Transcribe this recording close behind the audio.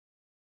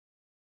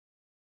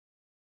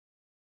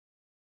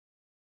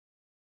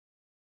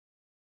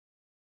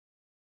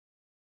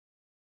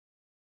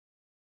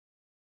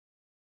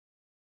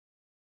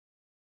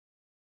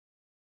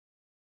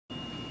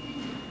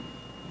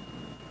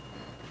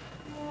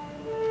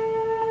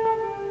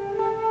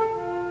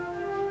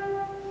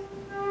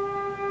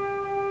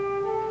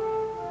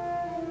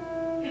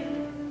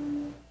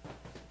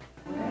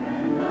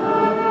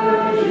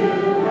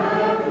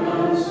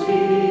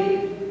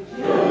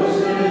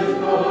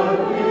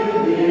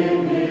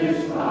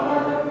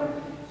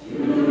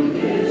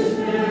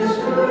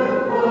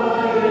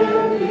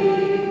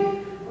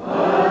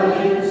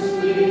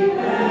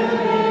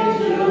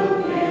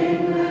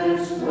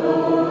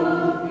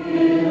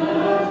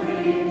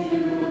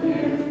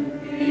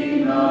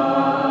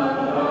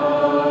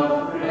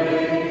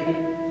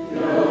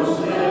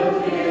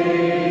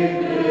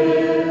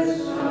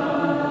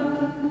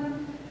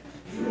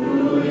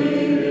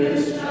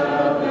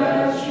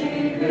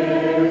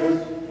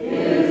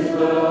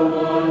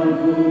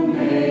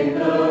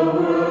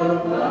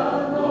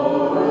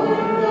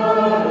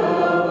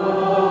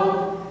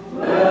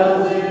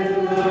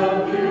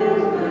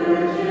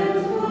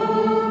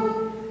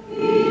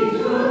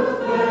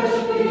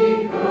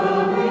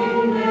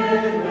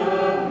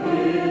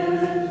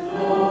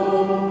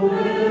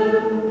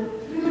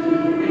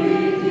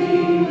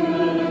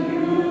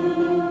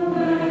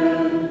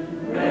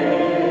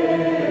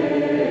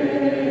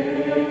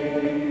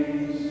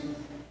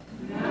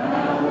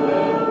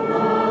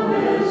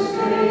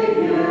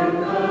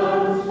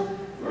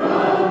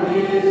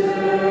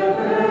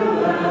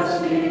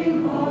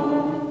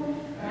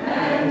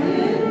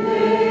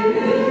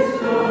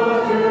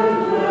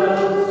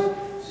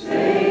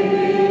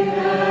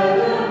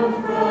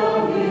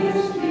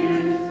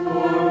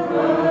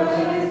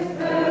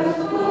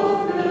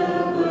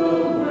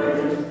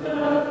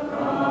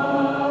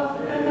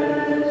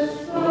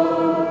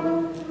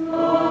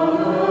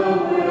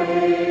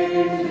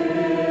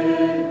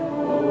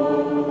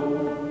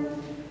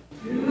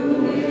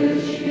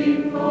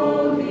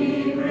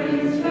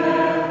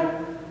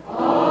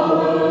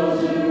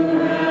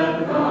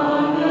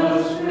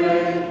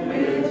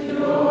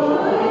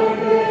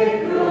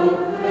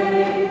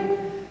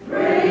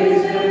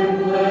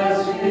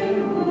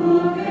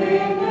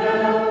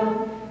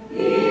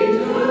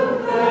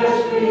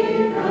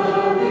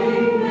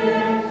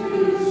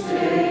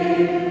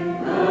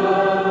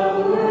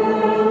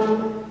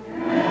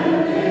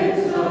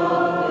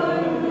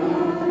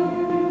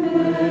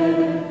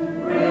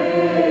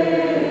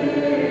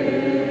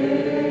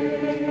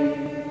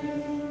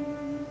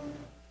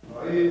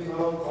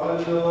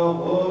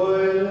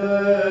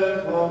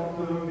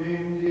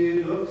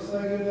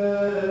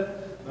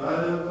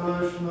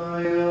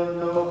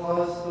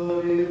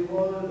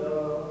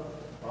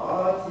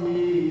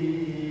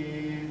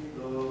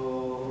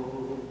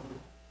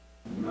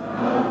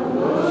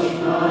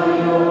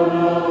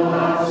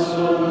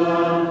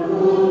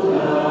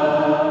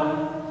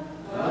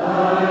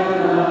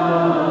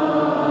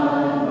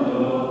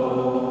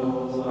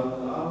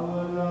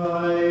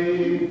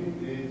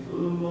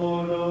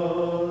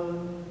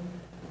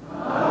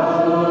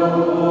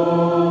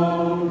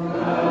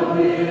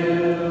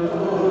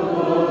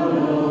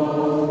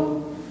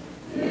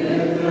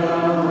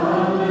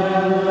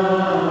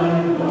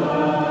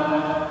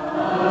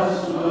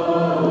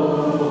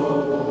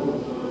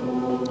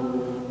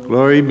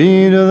Glory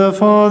be to the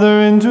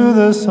Father, and to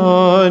the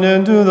Son,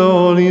 and to the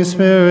Holy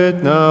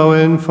Spirit, now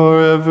and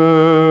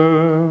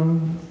forever.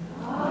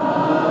 Amen.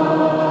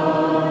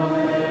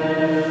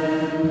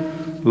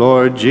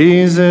 Lord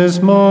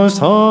Jesus, most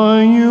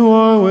high, you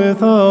are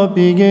without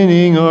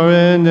beginning or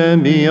end,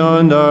 and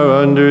beyond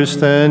our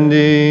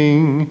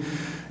understanding.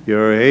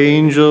 Your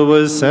angel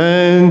was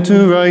sent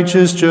to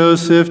righteous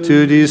Joseph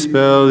to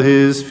dispel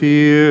his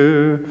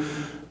fear.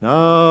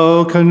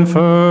 Now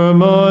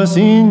confirm us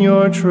in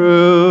your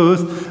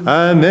truth,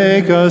 and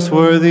make us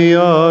worthy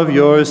of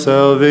your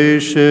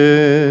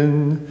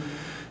salvation.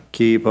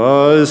 Keep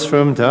us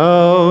from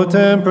doubt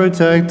and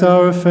protect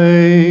our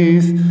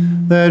faith,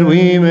 that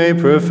we may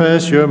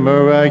profess your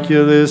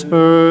miraculous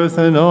birth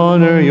and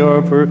honor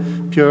your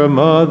pure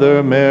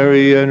Mother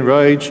Mary and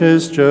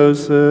righteous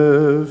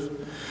Joseph.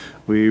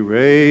 We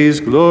raise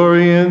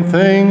glory and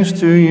thanks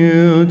to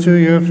you, to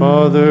your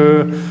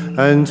Father,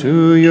 and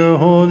to your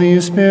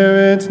Holy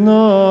Spirit,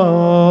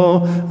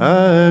 now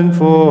and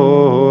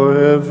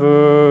forever.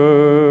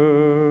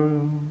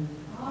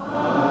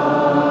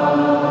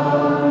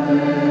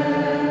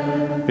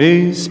 Amen.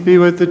 Peace be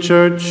with the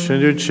church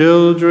and your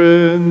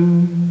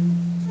children.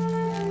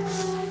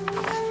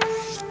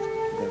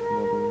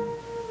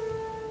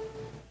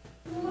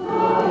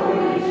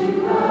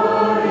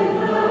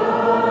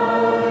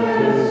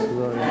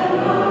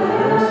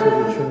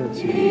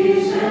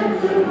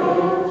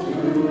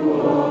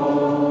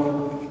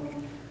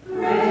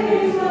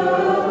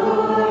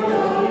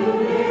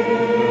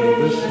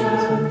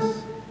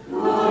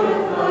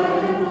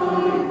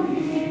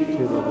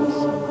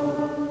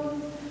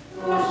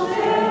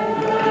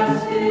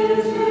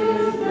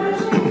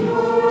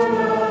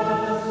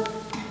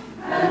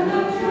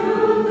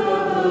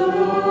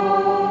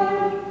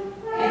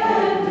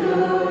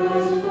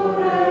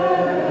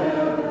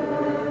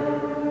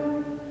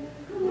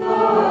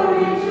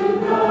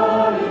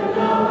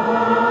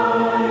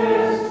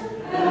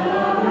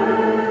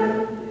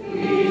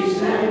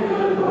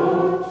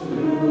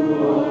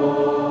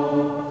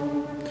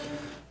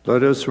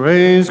 Let us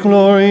raise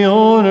glory,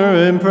 honor,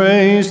 and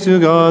praise to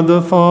God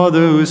the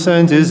Father, who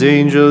sent his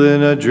angel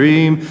in a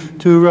dream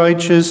to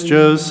righteous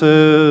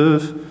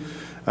Joseph,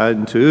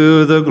 and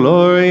to the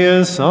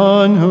glorious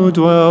Son who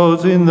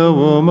dwelt in the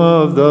womb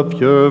of the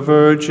pure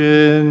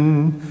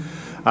Virgin,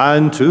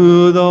 and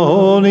to the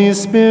Holy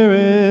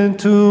Spirit,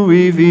 to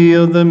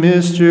reveal the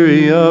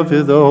mystery of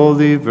the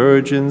Holy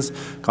Virgin's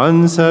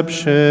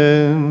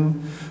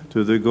conception.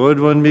 To the Good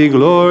One be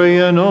glory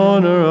and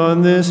honor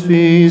on this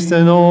feast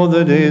and all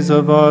the days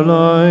of our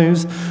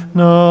lives,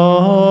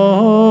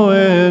 now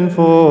and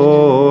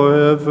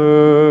forever.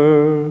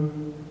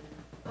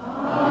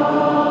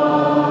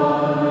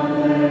 Amen.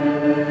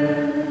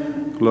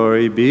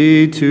 Glory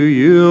be to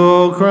you,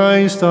 O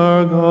Christ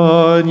our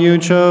God. You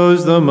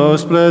chose the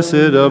most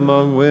blessed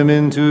among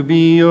women to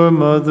be your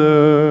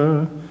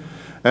mother.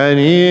 And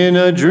in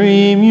a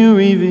dream you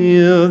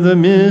revealed the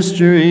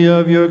mystery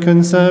of your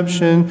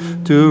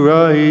conception to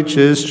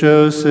righteous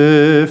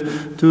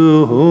Joseph,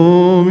 to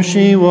whom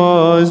she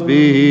was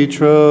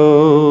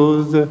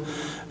betrothed,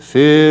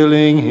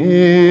 filling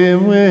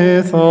him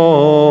with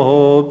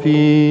all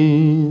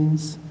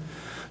peace.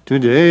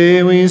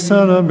 Today we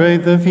celebrate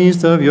the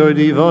feast of your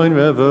divine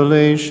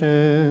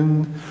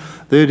revelation,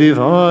 the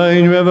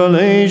divine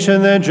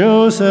revelation that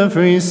Joseph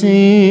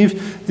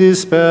received,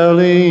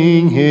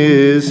 dispelling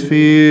his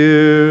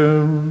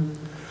fear.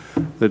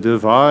 The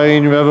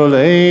divine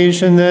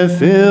revelation that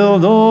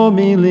filled all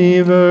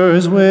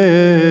believers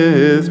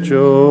with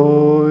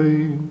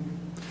joy.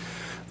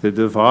 The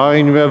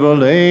divine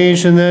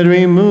revelation that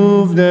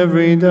removed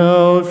every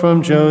doubt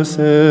from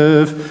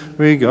Joseph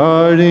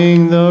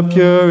regarding the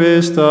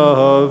purest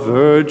of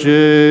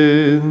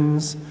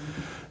virgins.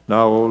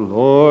 Now, O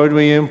Lord,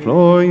 we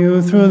implore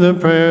you through the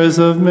prayers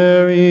of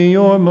Mary,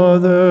 your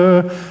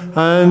mother,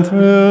 and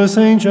through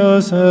Saint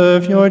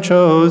Joseph, your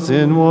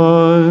chosen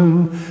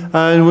one,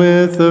 and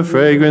with the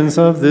fragrance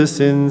of this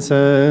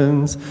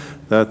incense,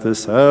 that the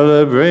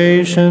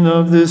celebration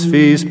of this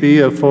feast be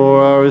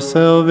for our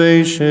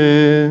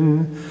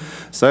salvation.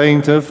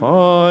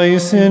 Sanctify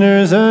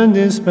sinners and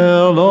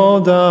dispel all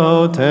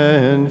doubt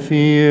and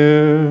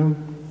fear.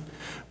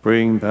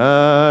 Bring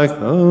back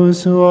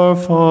those who are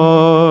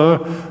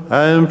far,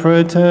 and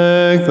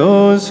protect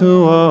those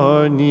who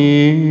are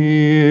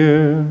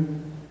near.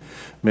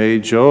 May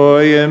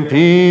joy and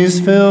peace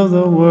fill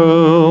the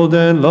world,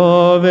 and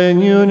love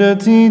and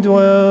unity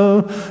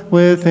dwell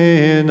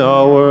within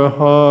our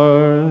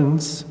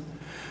hearts.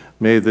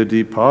 May the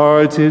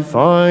departed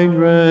find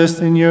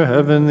rest in your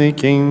heavenly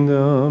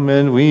kingdom,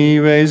 and we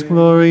raise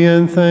glory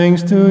and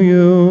thanks to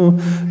you,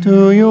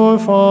 to your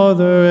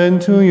Father,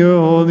 and to your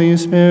Holy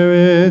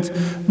Spirit,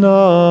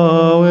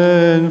 now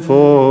and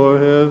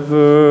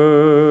forever.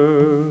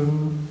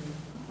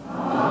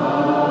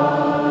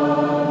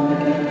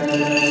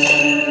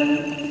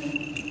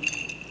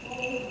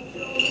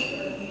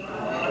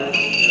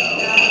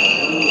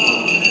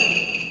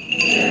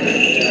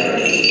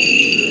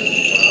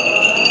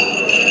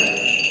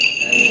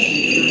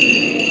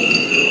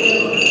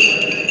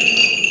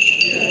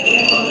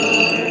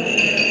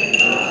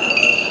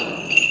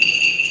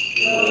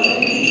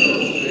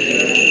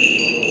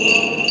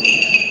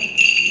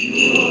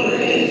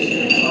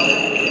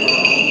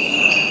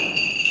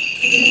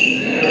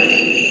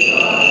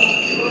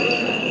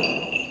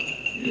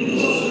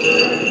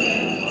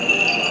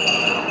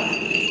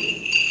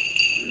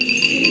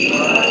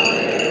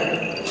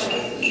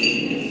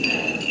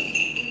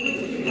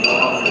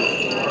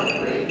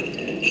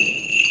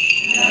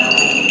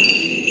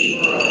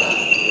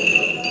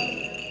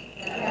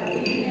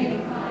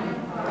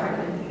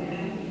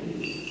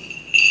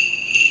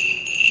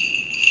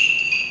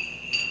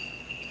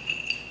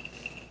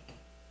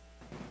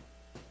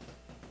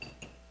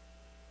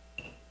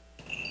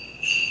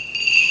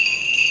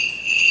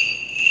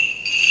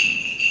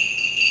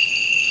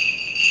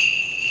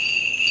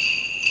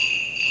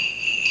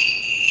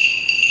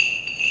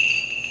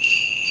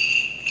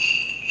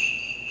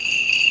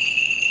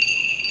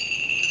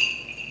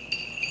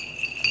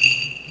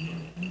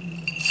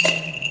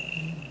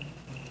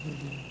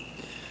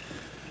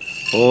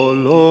 O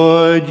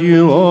Lord,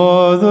 you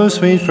are the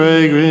sweet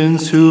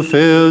fragrance who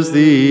fills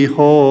the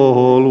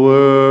whole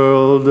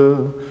world.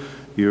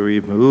 You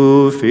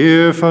remove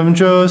fear from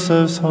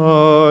Joseph's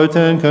heart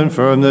and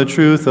confirm the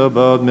truth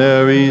about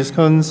Mary's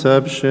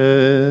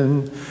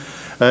conception.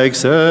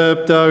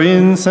 Accept our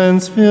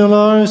incense, fill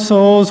our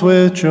souls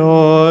with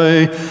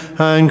joy,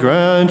 and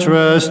grant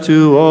rest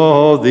to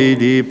all the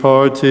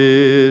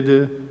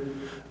departed,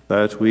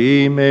 that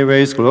we may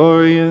raise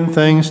glory and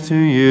thanks to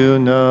you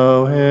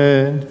now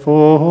and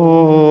forever.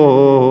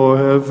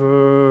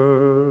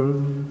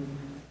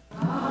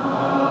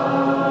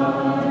 Amen.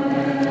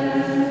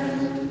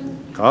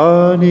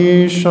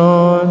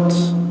 Kadishat,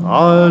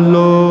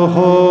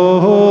 Aloho,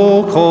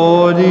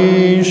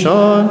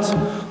 Kadishat,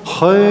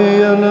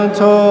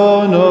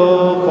 Chayalatono,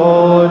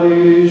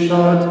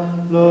 Kadishat,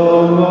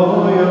 Lomo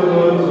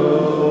Yogoto,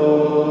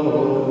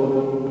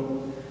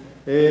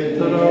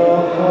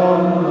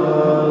 Etraham.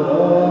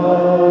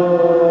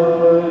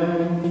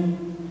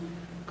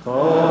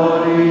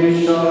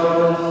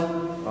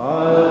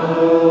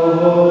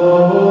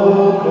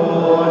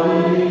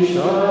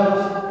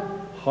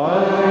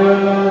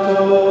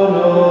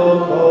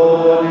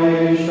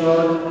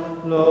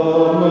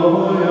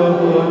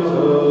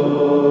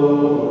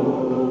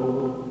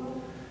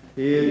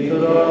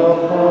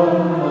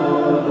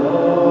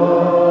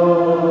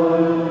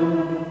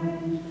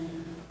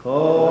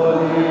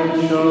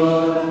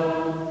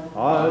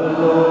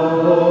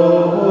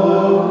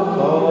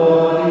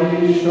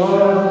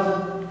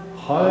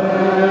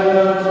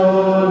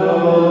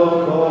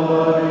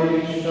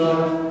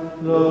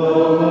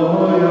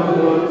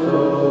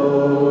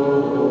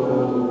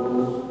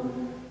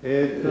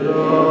 It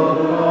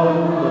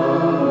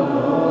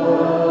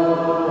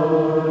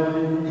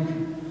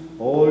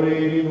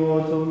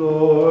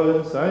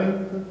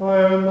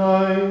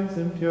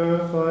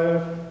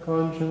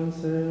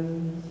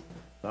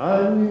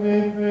that we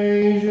may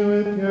praise you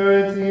with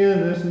purity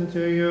and listen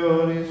to your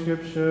holy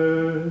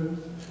scriptures.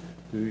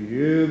 To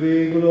you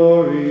be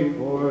glory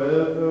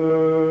forever.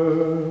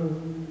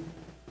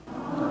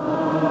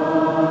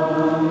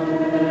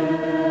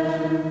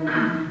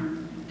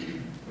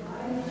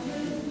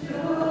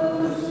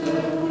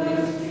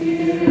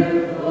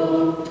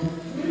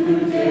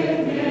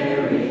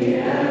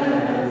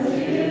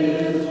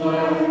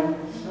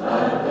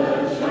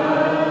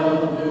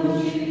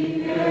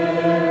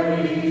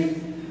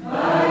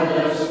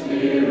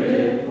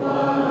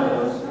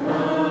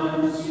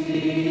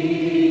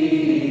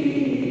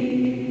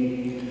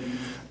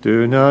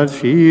 Do not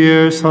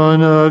fear,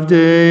 Son of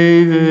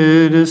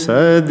David,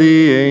 said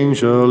the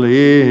angel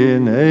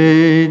in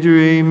a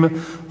dream,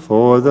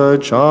 for the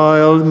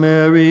child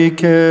Mary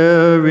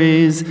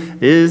carries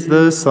is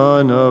the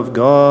Son of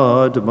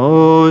God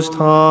Most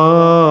High.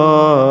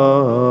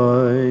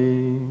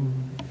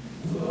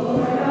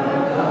 Lord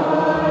our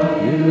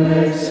God, you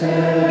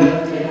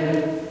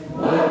accepted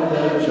what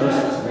the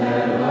just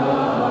men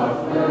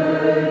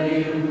offered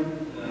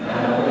you.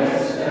 Now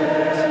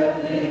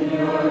accept in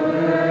your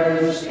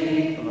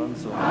mercy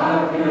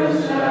our pure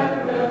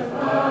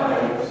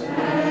sacrifice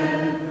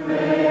and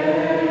prayer.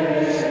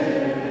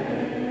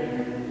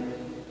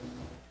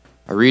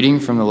 A reading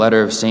from the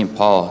letter of St.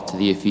 Paul to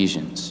the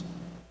Ephesians.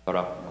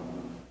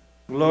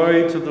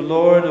 Glory to the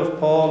Lord of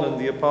Paul and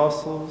the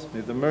apostles.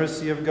 May the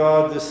mercy of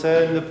God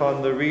descend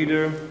upon the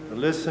reader, the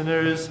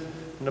listeners,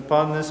 and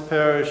upon this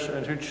parish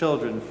and her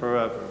children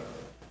forever.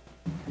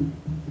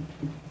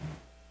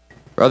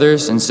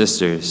 Brothers and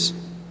sisters,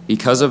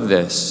 because of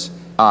this,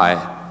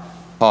 I,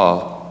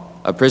 Paul,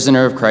 a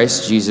prisoner of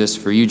Christ Jesus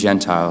for you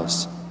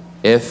Gentiles,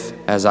 if,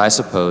 as I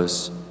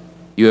suppose,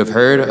 you have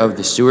heard of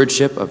the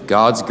stewardship of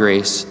God's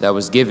grace that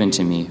was given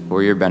to me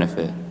for your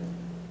benefit,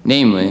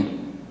 namely,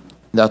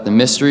 that the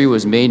mystery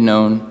was made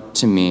known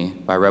to me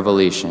by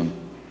revelation,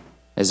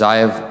 as I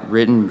have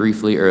written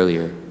briefly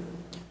earlier.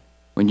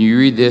 When you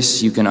read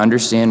this, you can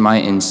understand my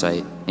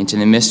insight into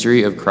the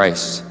mystery of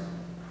Christ,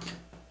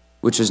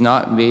 which was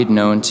not made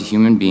known to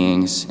human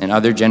beings in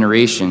other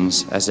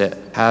generations, as it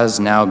has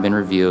now been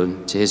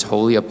revealed to his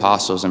holy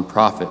apostles and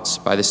prophets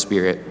by the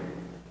Spirit,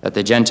 that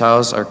the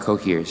Gentiles are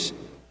co-heirs,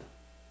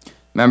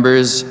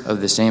 members of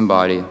the same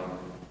body,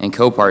 and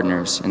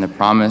co-partners in the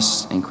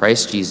promise in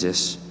Christ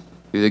Jesus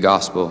through the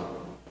gospel.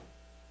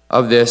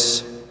 Of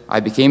this, I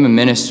became a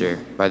minister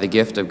by the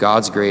gift of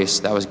God's grace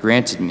that was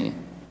granted me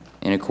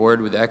in accord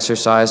with the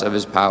exercise of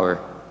his power.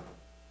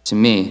 To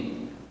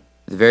me,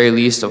 the very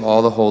least of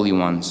all the holy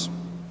ones,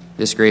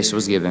 this grace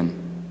was given,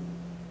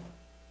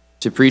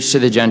 to preach to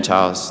the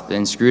Gentiles the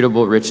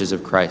inscrutable riches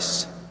of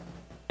Christ,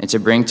 and to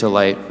bring to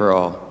light for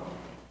all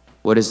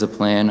what is the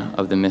plan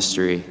of the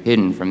mystery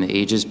hidden from the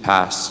ages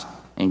past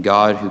in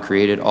God who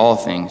created all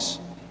things,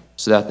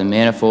 so that the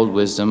manifold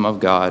wisdom of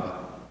God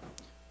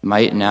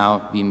might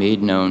now be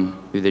made known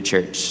through the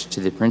church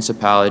to the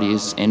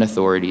principalities and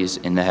authorities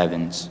in the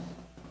heavens.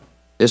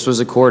 This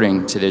was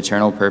according to the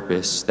eternal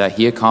purpose that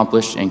he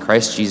accomplished in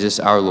Christ Jesus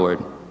our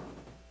Lord,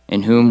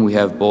 in whom we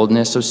have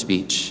boldness of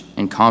speech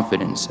and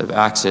confidence of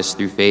access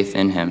through faith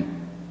in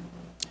him.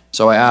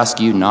 So I ask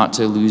you not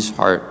to lose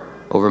heart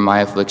over my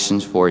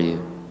afflictions for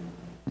you.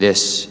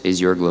 This is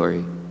your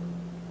glory.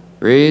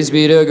 Praise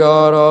be to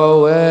God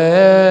always.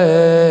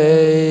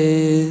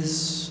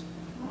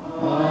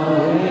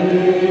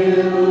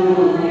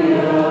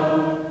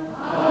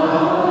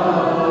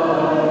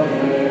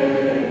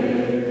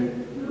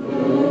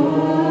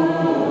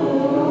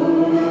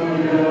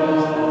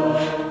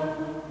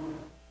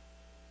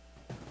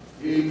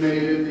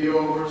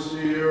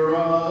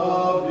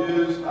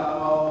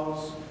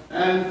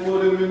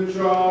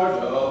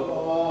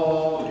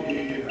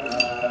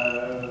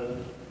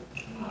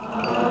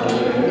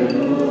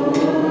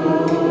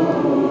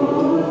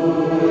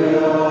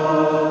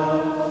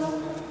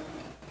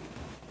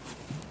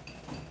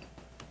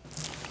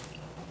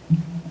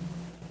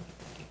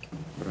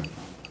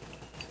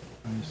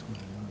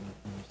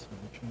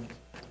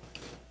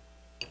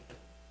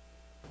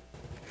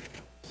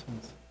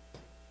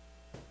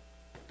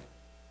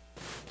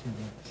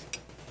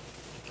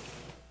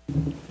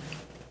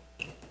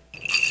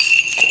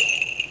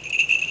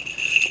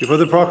 Before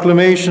the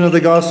proclamation of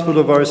the gospel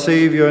of our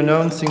Savior,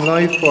 announcing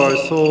life for our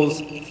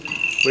souls,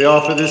 we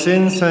offer this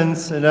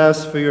incense and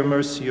ask for your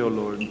mercy, O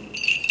Lord.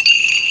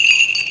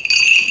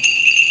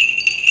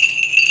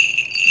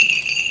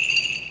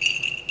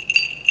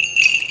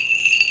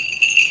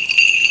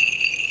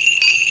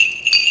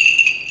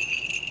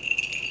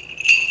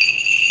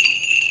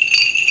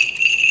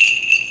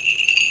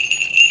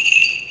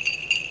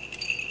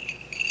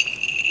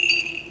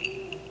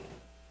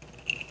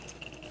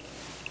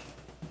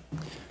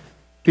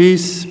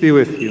 Peace be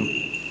with you.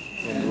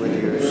 And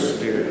with your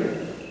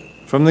spirit.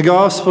 From the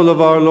Gospel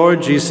of our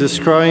Lord Jesus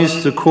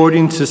Christ,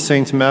 according to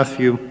St.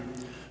 Matthew,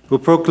 who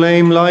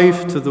proclaimed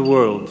life to the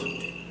world.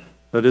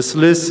 Let us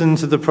listen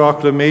to the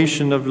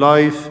proclamation of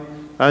life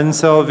and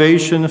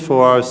salvation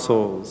for our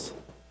souls.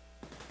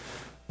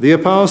 The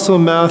Apostle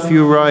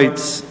Matthew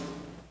writes,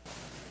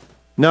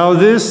 Now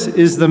this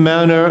is the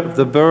manner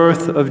the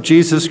birth of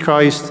Jesus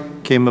Christ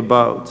came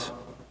about.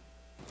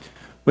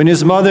 When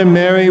his mother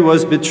Mary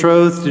was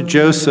betrothed to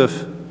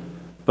Joseph,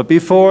 but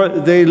before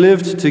they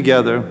lived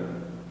together,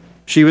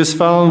 she was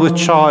found with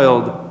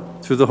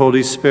child through the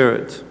Holy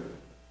Spirit.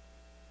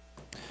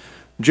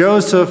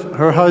 Joseph,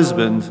 her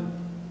husband,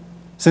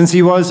 since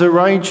he was a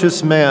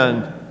righteous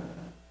man,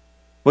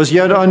 was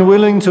yet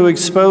unwilling to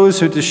expose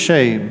her to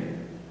shame,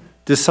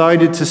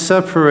 decided to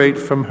separate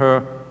from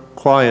her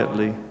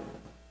quietly.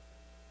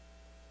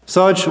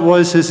 Such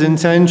was his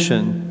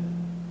intention,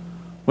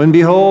 when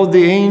behold,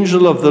 the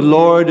angel of the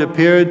Lord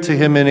appeared to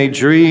him in a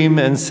dream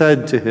and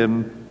said to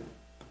him,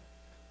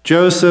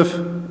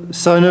 Joseph,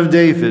 son of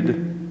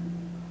David,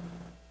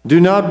 do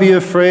not be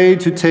afraid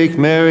to take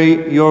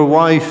Mary, your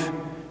wife,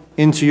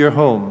 into your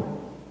home.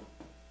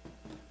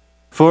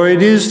 For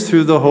it is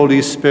through the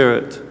Holy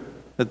Spirit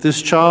that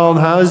this child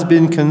has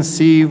been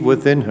conceived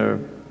within her.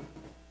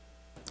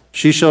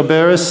 She shall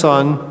bear a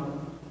son,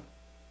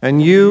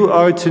 and you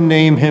are to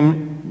name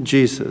him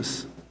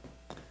Jesus,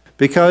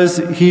 because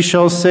he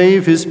shall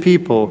save his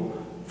people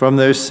from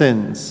their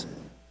sins.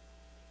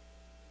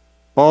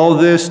 All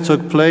this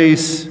took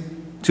place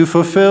to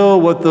fulfill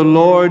what the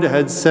Lord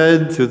had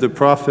said through the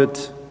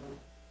prophet,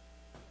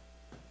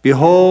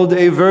 Behold,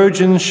 a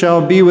virgin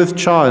shall be with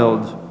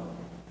child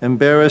and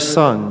bear a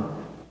son,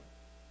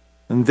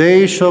 and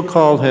they shall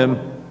call him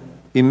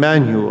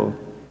Emmanuel,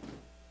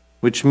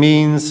 which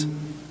means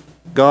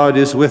God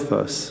is with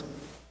us.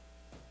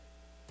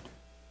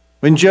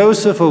 When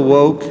Joseph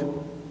awoke,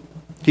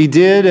 he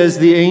did as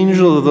the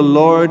angel of the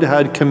Lord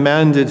had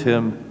commanded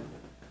him,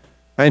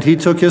 and he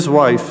took his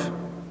wife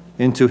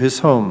into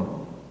his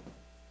home.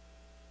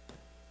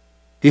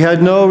 He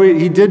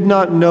did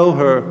not know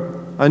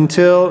her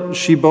until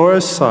she bore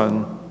a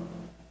son,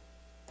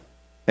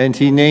 and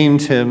he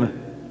named him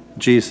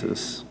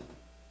Jesus.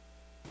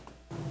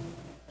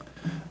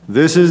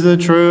 This is the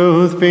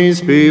truth. Peace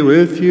be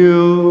with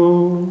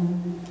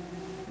you.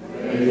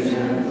 Praise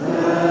and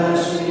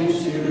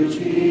blessings to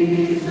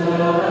Jesus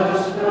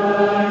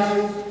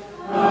Christ,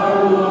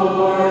 our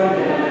Lord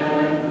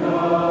and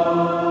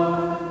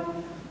God,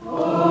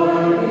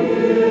 for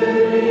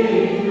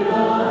giving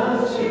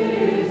us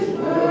his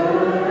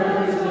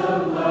words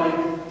of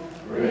life.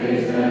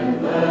 Praise and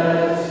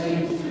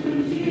blessings to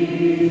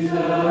Jesus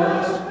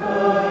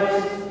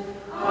Christ,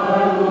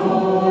 our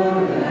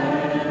Lord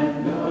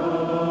and God.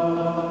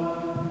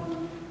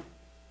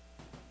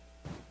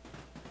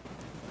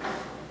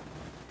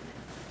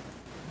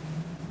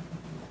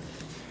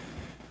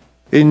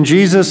 In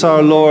Jesus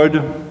our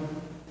Lord,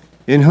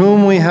 in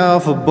whom we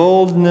have a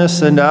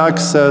boldness and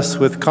access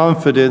with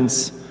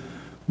confidence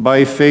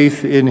by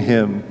faith in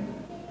him.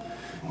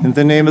 In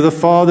the name of the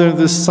Father, of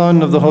the Son,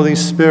 and of the Holy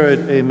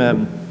Spirit,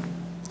 amen.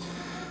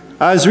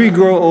 As we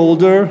grow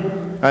older,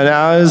 and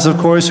as, of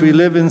course, we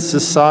live in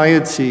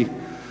society,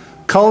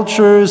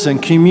 cultures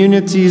and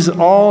communities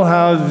all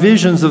have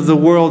visions of the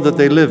world that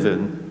they live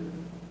in.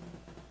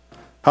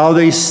 How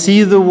they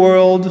see the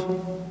world,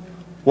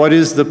 what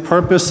is the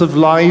purpose of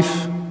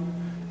life?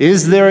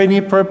 Is there any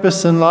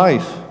purpose in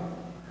life?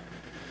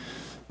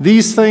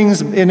 These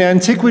things in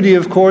antiquity,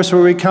 of course,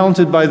 were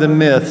recounted by the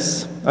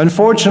myths.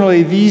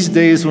 Unfortunately, these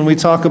days when we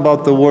talk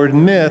about the word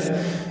myth,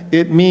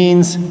 it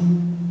means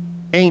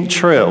ain't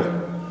true.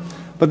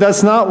 But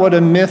that's not what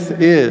a myth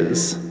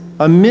is.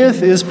 A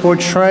myth is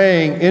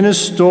portraying in a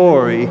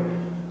story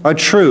a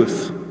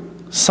truth,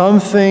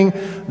 something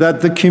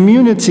that the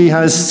community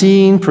has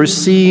seen,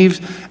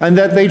 perceived, and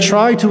that they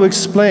try to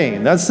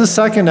explain. That's the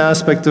second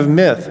aspect of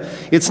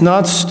myth. It's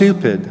not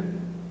stupid.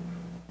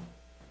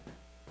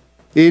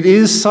 It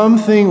is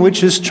something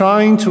which is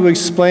trying to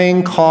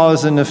explain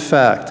cause and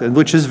effect, and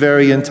which is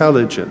very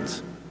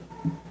intelligent.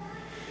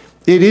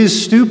 It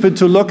is stupid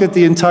to look at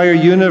the entire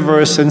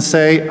universe and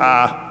say,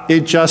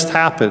 it just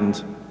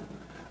happened.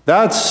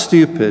 That's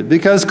stupid,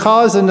 because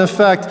cause and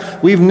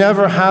effect, we've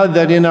never had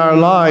that in our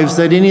lives,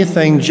 that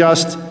anything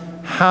just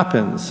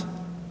happens.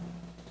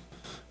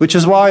 Which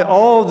is why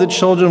all the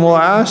children will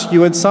ask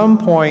you at some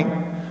point,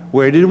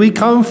 where did we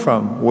come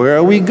from? Where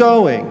are we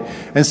going?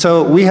 And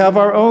so we have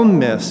our own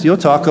myths. You'll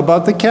talk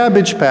about the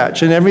Cabbage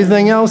Patch and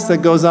everything else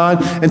that goes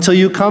on until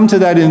you come to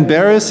that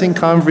embarrassing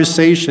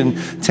conversation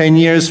 10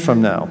 years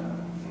from now.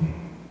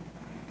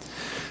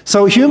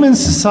 So human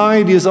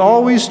society is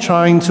always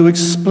trying to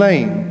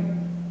explain.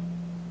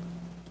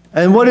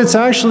 And what it's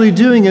actually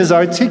doing is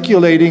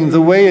articulating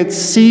the way it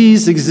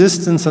sees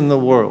existence in the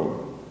world.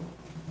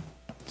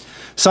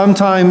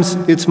 Sometimes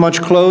it's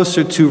much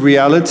closer to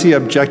reality,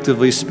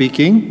 objectively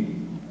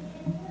speaking,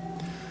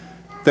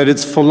 that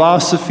its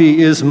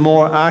philosophy is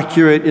more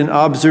accurate in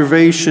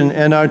observation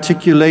and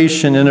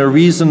articulation in a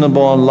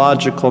reasonable and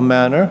logical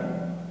manner,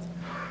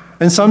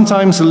 and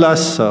sometimes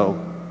less so.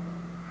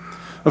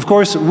 Of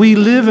course, we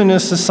live in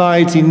a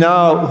society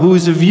now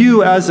whose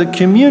view as a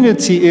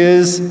community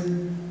is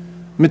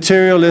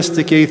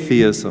materialistic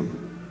atheism.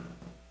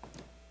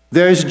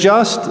 There's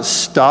just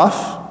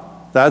stuff,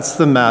 that's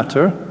the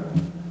matter.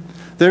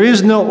 There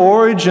is no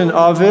origin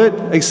of it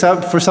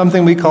except for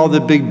something we call the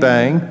Big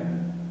Bang,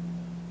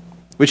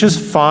 which is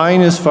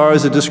fine as far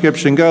as the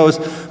description goes,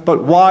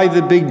 but why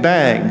the Big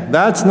Bang?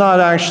 That's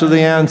not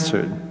actually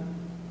answered.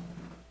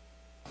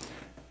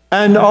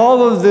 And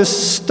all of this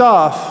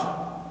stuff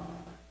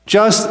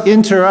just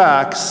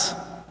interacts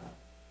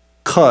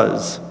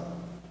 'cause.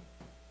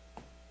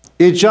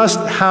 It just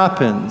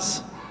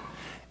happens.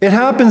 It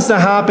happens to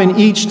happen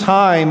each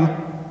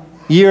time,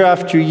 year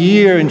after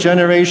year and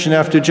generation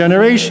after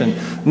generation.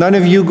 None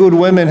of you good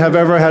women have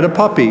ever had a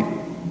puppy.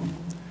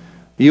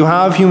 You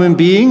have human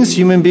beings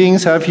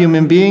have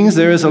human beings.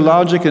 There is a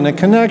logic and a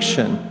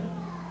connection.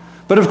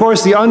 But of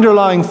course, the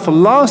underlying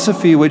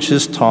philosophy which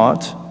is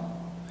taught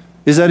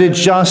is that it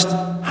just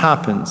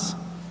happens.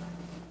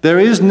 There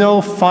is no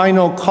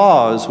final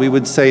cause, we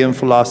would say in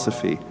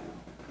philosophy.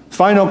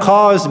 Final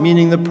cause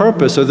meaning the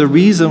purpose or the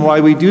reason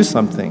why we do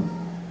something.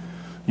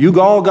 You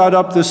all got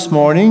up this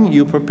morning,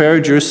 you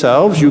prepared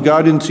yourselves, you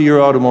got into your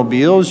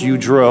automobiles, you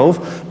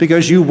drove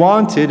because you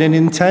wanted and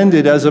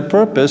intended as a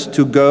purpose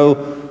to go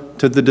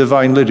to the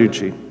divine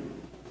liturgy.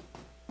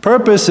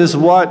 Purpose is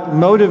what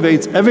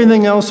motivates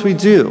everything else we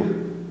do.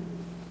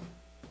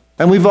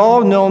 And we've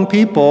all known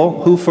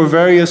people who, for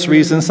various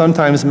reasons,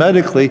 sometimes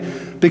medically,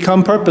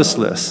 become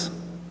purposeless.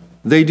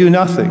 They do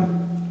nothing.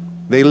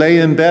 They lay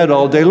in bed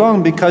all day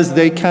long because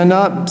they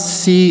cannot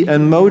see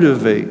and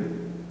motivate.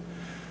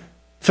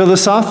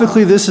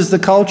 Philosophically, this is the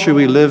culture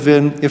we live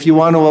in if you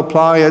want to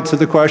apply it to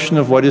the question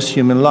of what is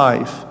human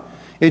life.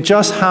 It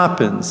just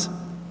happens,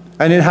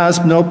 and it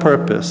has no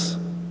purpose.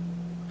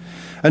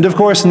 And of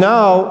course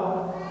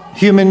now,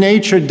 human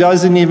nature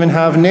doesn't even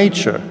have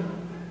nature,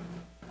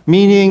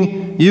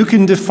 meaning you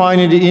can define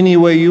it any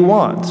way you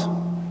want.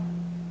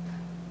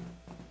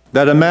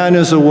 That a man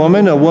is a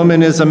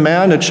woman is a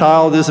man, a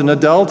child is an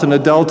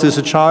adult is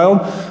a child.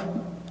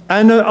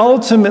 And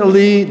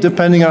ultimately,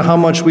 depending on how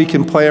much we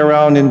can play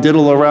around and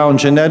diddle around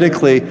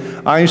genetically,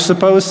 I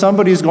suppose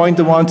somebody's going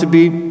to want to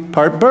be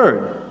part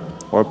bird,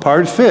 or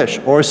part fish,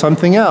 or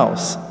something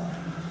else.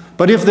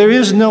 But if there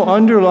is no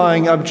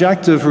underlying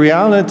objective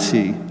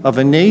reality of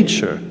a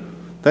nature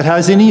that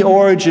has any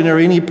origin or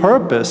any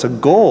purpose, a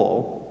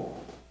goal,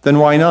 then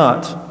why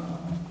not?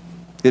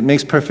 It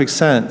makes perfect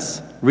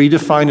sense.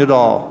 Redefine it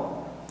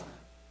all.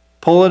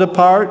 Pull it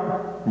apart,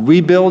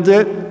 rebuild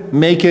it,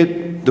 make it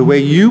the way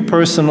you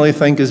personally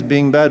think is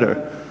being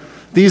better.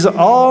 These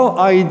all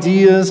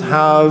ideas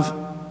have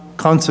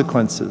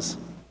consequences.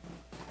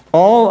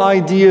 All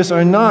ideas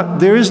are not,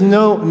 there is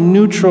no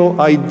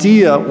neutral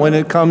idea when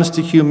it comes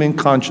to human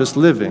conscious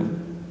living.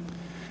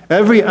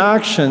 Every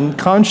action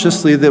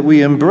consciously that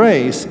we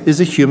embrace is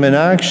a human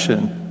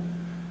action.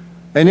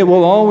 And it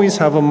will always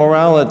have a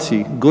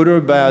morality, good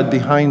or bad,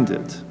 behind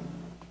it.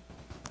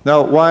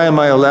 Now, why am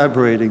I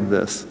elaborating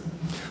this?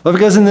 Well,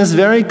 because in this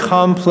very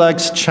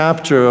complex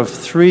chapter of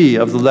 3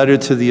 of the letter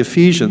to the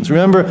Ephesians,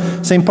 remember,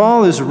 St.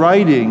 Paul is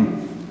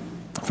writing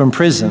from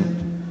prison.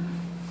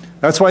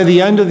 That's why at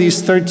the end of these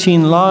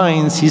 13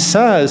 lines, he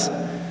says,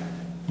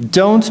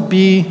 don't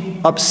be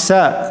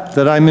upset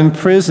that I'm in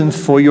prison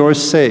for your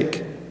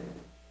sake,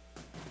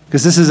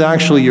 because this is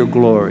actually your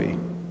glory.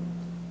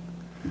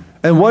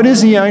 And what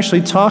is he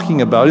actually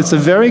talking about? It's a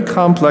very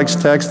complex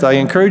text. I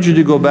encourage you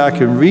to go back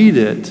and read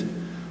it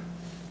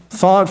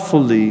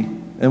thoughtfully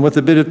and with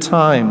a bit of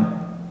time.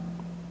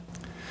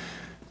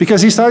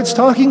 Because he starts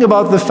talking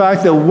about the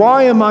fact that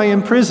why am I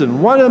in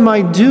prison? What am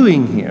I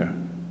doing here?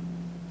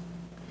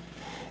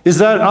 Is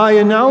that I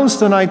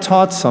announced and I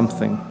taught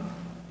something.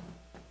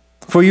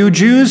 For you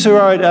Jews who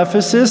are at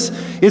Ephesus,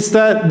 it's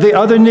that the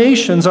other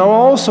nations are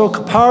also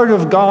part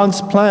of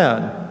God's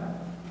plan.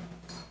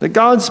 That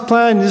God's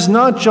plan does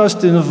not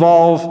just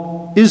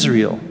involve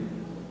Israel.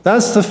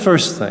 That's the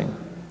first thing.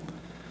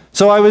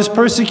 So I was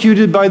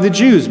persecuted by the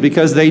Jews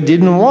because they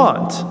didn't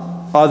want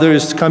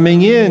others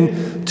coming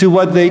in to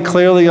what they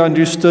clearly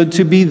understood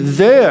to be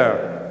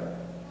their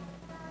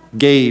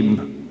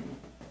game.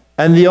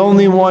 And the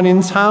only one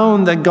in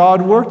town that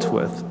God worked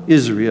with,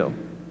 Israel.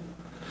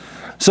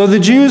 So the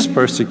Jews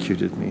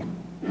persecuted me.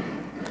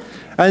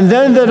 And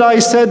then that I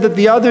said that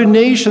the other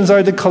nations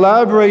are to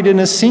collaborate in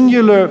a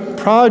singular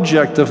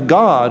project of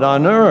God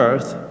on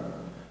earth,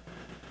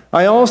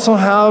 I also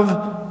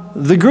have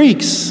the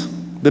Greeks,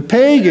 the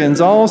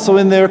pagans, also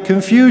in their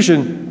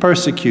confusion,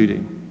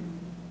 persecuting.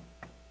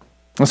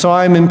 And so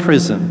I'm in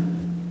prison.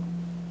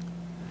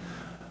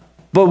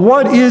 But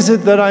what is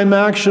it that I'm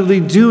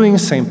actually doing,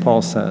 St.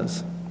 Paul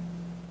says?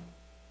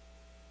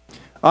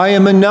 I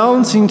am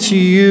announcing to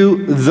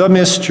you the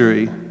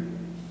mystery.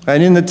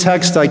 And in the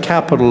text, I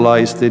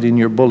capitalized it in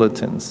your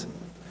bulletins.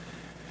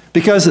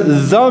 Because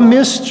the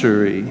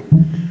mystery,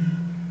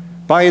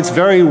 by its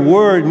very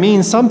word,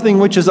 means something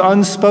which is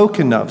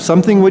unspoken of,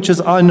 something which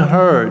is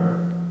unheard.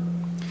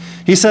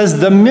 He says,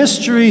 the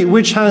mystery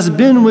which has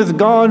been with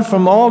God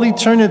from all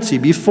eternity,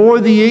 before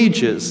the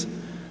ages,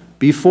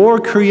 before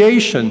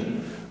creation,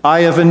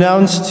 I have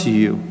announced to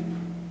you.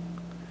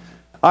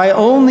 I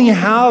only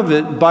have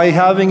it by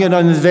having it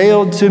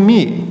unveiled to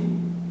me,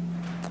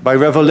 by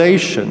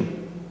revelation,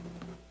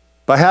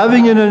 By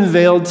having it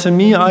unveiled to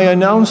me, I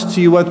announce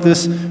to you what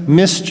this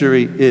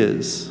mystery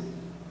is.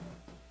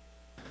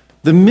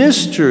 The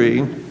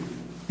mystery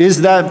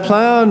is that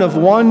plan of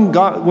one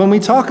God. When we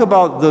talk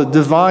about the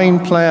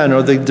divine plan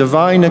or the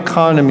divine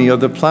economy or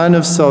the plan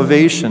of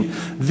salvation,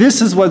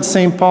 this is what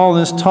St. Paul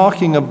is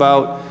talking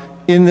about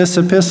in this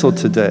epistle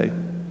today.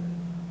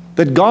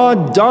 That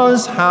God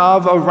does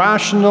have a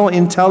rational,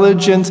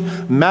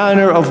 intelligent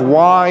manner of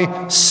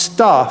why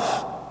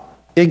stuff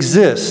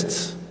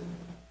exists.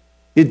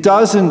 It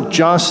doesn't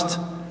just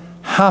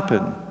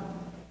happen.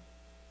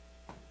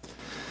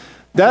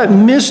 That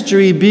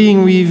mystery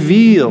being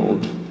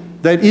revealed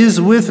that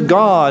is with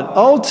God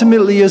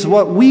ultimately is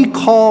what we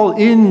call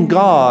in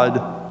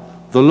God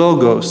the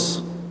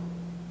Logos.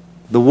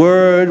 The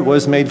Word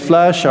was made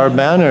flesh, our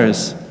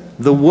manners,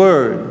 the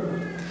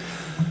Word.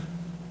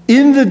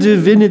 In the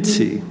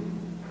divinity,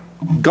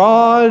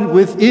 God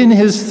within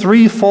his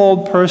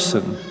threefold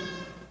person,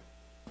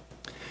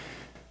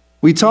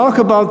 we talk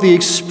about the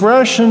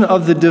expression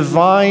of the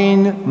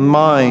divine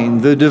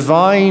mind, the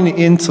divine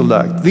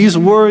intellect. These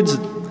words,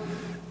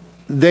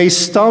 they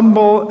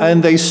stumble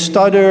and they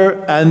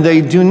stutter and they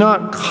do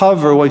not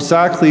cover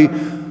exactly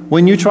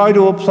when you try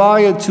to apply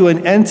it to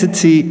an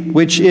entity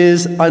which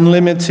is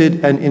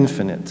unlimited and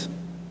infinite.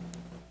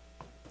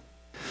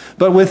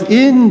 But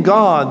within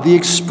God, the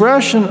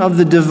expression of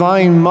the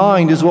divine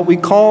mind is what we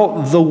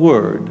call the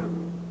Word.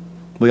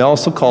 We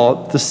also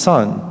call it the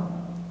Son.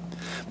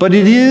 But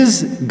it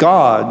is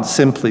God,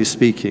 simply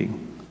speaking.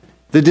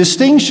 The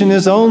distinction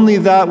is only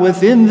that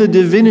within the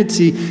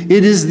divinity,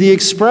 it is the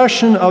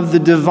expression of the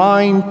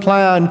divine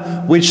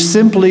plan, which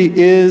simply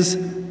is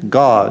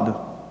God.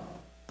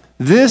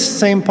 This,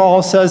 St.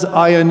 Paul says,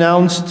 I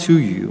announce to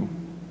you.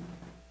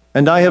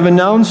 And I have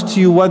announced to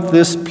you what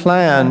this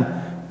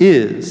plan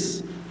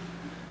is.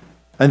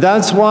 And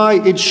that's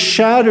why it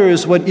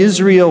shatters what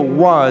Israel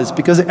was,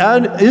 because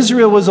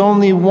Israel was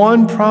only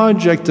one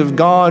project of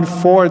God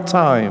for a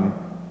time.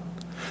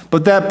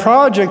 But that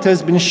project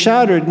has been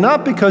shattered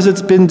not because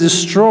it's been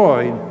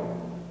destroyed,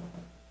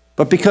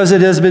 but because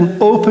it has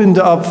been opened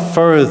up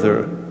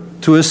further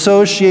to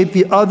associate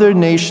the other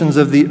nations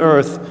of the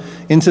earth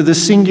into the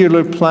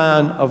singular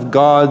plan of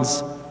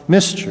God's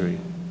mystery,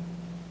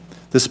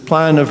 this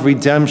plan of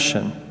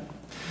redemption.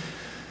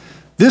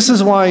 This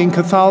is why in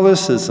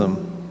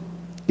Catholicism,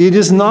 it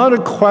is not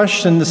a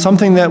question,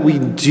 something that we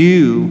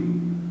do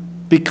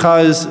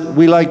because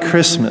we like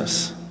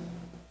Christmas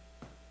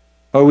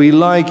or we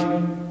like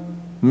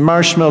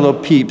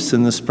marshmallow peeps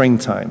in the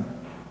springtime.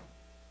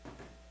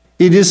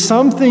 It is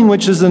something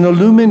which is an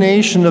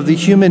illumination of the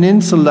human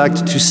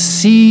intellect to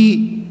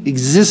see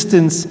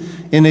existence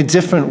in a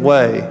different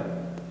way.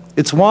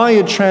 It's why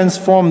it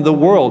transformed the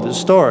world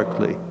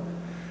historically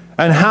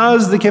and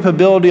has the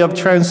capability of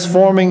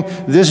transforming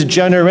this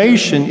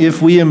generation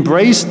if we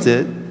embraced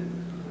it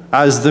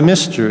as the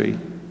mystery.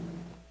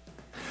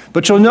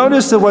 But you'll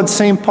notice that what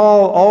St.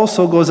 Paul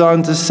also goes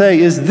on to say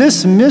is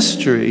this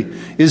mystery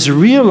is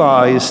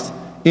realized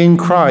in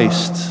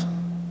Christ.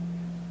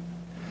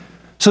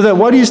 So that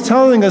what he's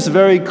telling us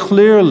very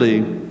clearly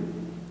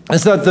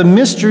is that the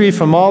mystery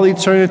from all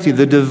eternity,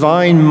 the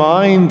divine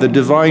mind, the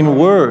divine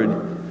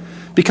word,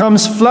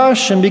 becomes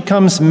flesh and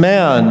becomes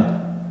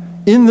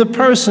man in the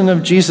person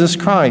of Jesus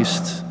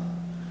Christ.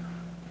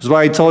 This is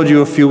why I told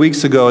you a few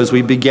weeks ago as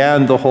we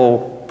began the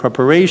whole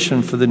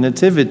preparation for the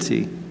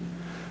Nativity,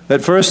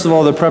 that first of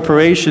all, the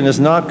preparation is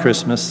not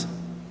Christmas.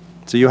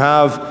 So you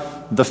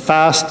have the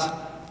fast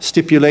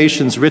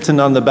stipulations written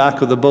on the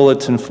back of the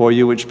bulletin for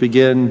you, which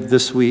begin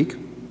this week,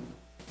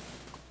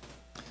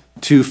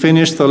 to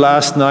finish the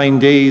last 9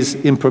 days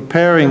in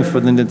preparing for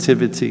the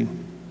Nativity.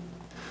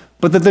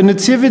 But that the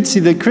Nativity,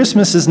 that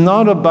Christmas is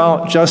not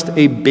about just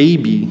a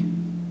baby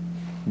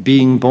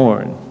being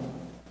born.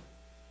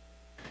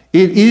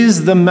 It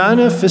is the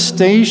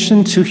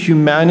manifestation to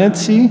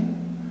humanity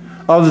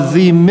of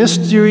the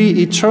mystery,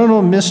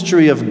 eternal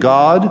mystery of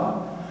God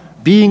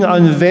being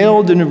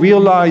unveiled and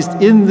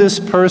realized in this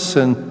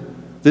person,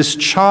 this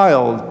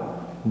child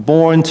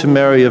born to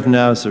Mary of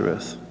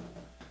Nazareth.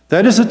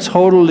 That is a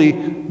totally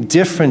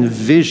different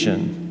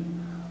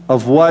vision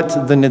of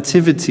what the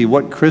Nativity,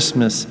 what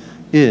Christmas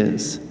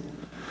is.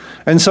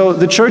 And so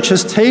the Church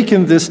has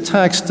taken this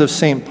text of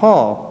St.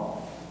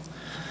 Paul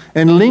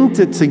and linked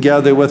it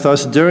together with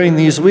us during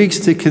these weeks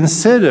to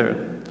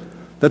consider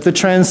that the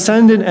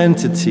transcendent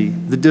entity,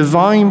 the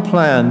divine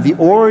plan, the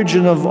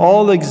origin of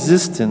all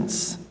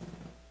existence,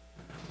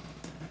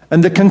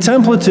 and the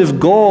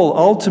contemplative goal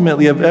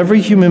ultimately of every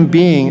human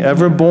being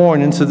ever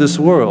born into this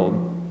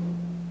world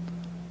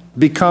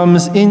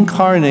becomes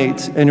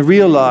incarnate and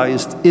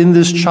realized in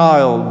this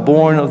child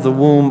born of the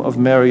womb of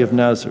Mary of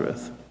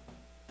Nazareth.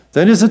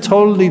 That is a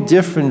totally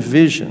different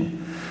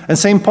vision. And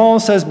St. Paul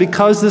says,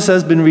 because this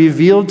has been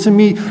revealed to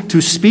me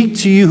to speak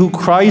to you who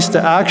Christ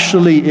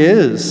actually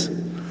is,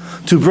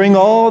 to bring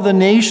all the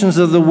nations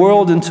of the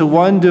world into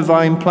one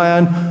divine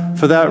plan,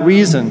 for that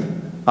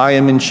reason, I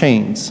am in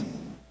chains.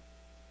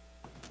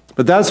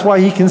 But that's why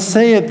he can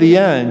say at the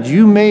end,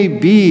 you may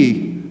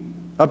be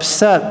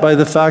upset by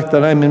the fact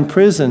that I'm in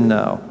prison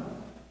now.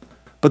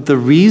 But the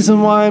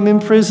reason why I'm in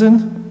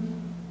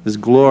prison is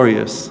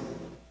glorious.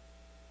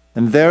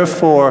 And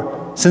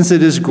therefore, since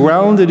it is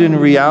grounded in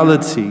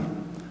reality,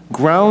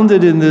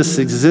 grounded in this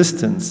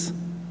existence,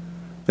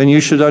 then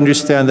you should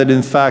understand that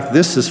in fact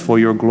this is for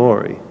your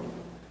glory.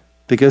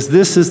 Because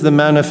this is the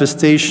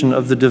manifestation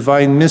of the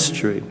divine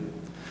mystery.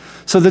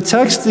 So the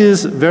text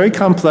is very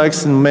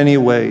complex in many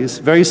ways,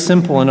 very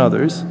simple in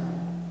others.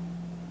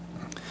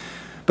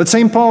 But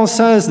St. Paul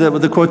says that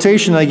with the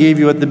quotation I gave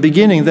you at the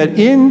beginning, that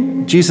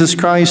in Jesus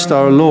Christ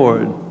our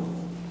Lord,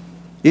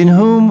 in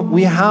whom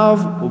we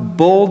have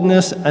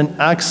boldness and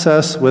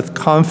access with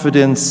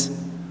confidence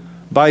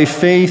by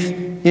faith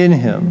in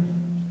him.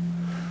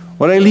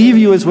 What I leave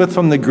you is with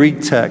from the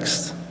Greek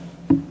text.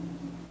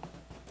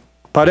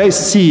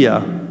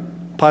 Paresia.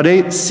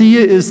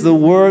 Paresia is the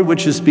word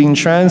which is being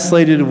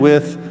translated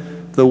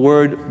with the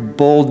word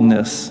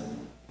boldness,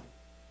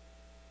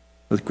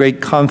 with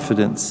great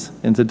confidence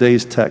in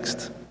today's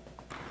text.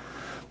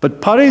 But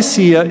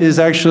paresia is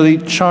actually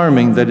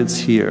charming that it's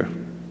here.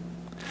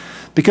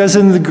 Because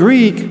in the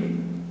Greek,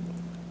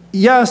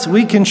 yes,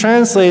 we can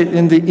translate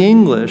in the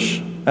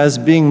English as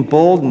being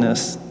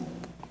boldness.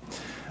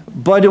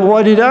 But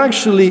what it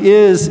actually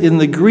is in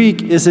the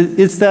Greek is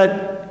it's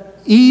that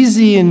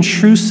easy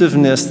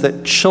intrusiveness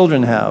that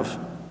children have.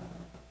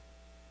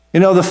 You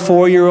know, the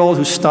 4-year-old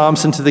who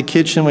stomps into the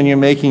kitchen when you're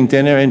making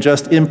dinner and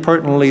just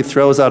impertinently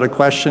throws out a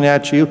question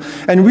at you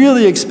and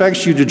really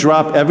expects you to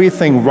drop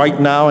everything right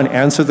now and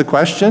answer the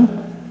question.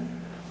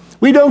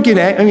 We don't get,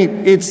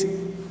 it's,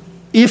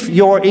 if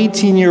your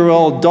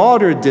 18-year-old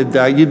daughter did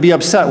that, you'd be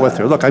upset with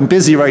her. Look, I'm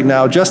busy right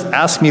now, just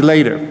ask me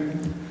later.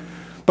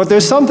 But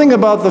there's something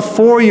about the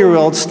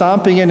 4-year-old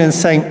stomping in and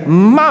saying,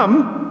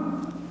 Mom,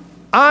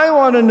 I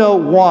want to know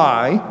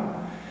why.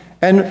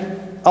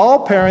 And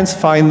all parents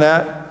find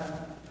that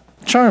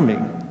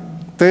charming.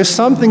 There's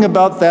something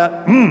about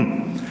that,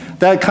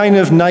 that kind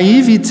of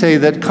naivete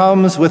that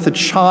comes with a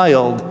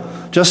child,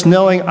 just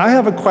knowing, I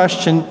have a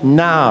question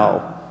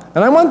now.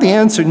 And I want the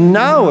answer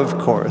now, of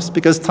course,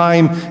 because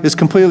time is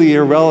completely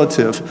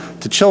irrelative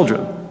to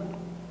children.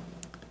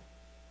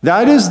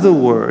 That is the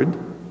word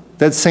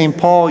that St.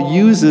 Paul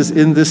uses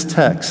in this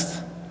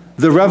text.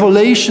 The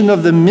revelation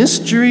of the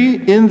mystery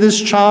in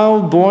this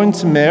child born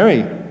to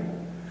Mary.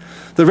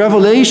 The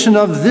revelation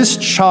of this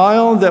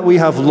child that we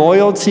have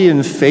loyalty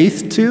and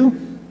faith to.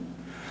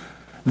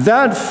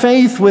 That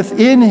faith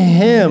within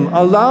him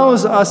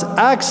allows us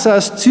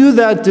access to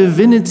that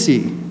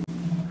divinity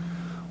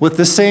with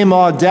the same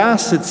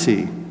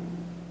audacity, and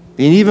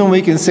even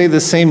we can say the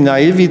same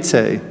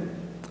naivete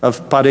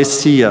of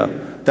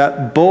paresia,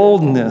 that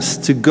boldness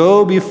to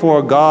go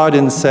before God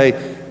and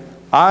say,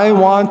 I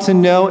want to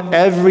know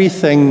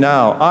everything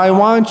now. I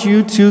want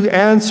you to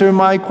answer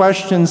my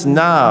questions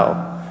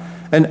now.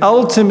 And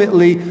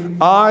ultimately,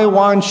 I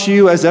want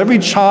you, as every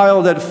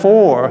child at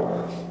 4,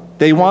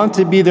 they want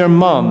to be their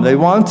mom. They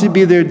want to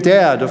be their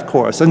dad, of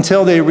course,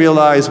 until they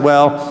realize,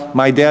 well,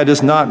 my dad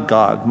is not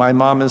God. My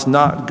mom is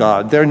not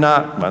God. They're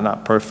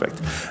not perfect.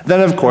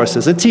 Then, of course,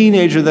 as a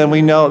teenager, then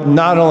we know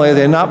not only are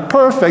they not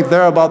perfect,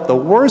 they're about the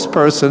worst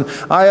person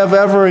I have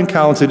ever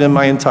encountered in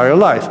my entire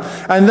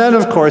life. And then,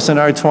 of course, in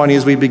our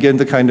 20s, we begin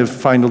to kind of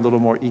find a little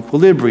more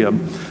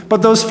equilibrium.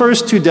 But those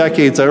first 2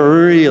 decades are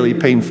really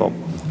painful.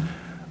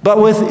 But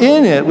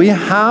within it, we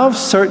have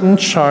certain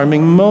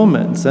charming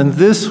moments. And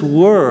this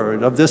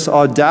word of this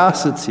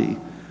audacity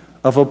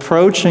of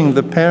approaching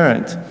the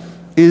parent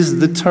is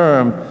the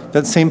term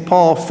that St.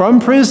 Paul from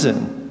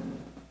prison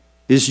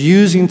is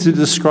using to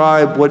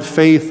describe what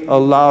faith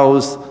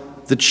allows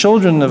the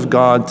children of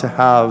God to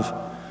have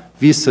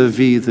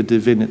vis-a-vis the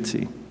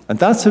divinity. And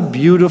that's a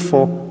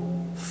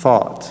beautiful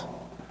thought.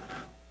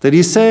 That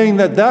he's saying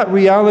that that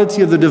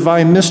reality of the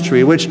divine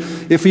mystery, which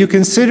if you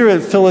consider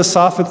it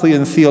philosophically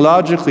and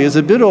theologically is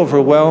a bit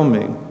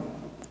overwhelming,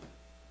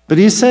 but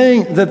he's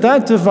saying that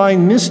that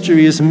divine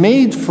mystery is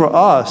made for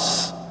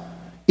us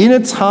in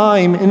a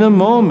time, in a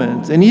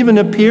moment, and even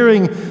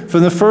appearing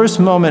from the first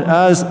moment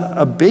as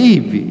a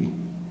baby,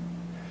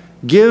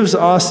 gives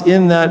us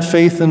in that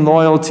faith and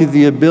loyalty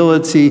the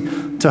ability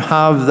to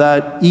have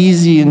that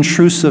easy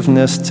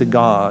intrusiveness to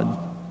God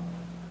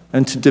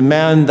and to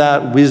demand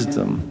that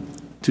wisdom,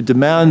 to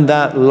demand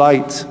that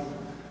light,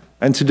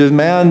 and to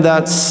demand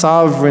that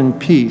sovereign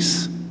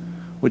peace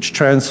which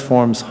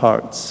transforms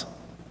hearts.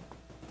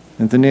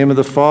 In the name of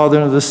the Father,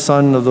 and of the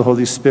Son, and of the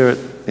Holy Spirit,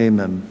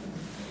 amen.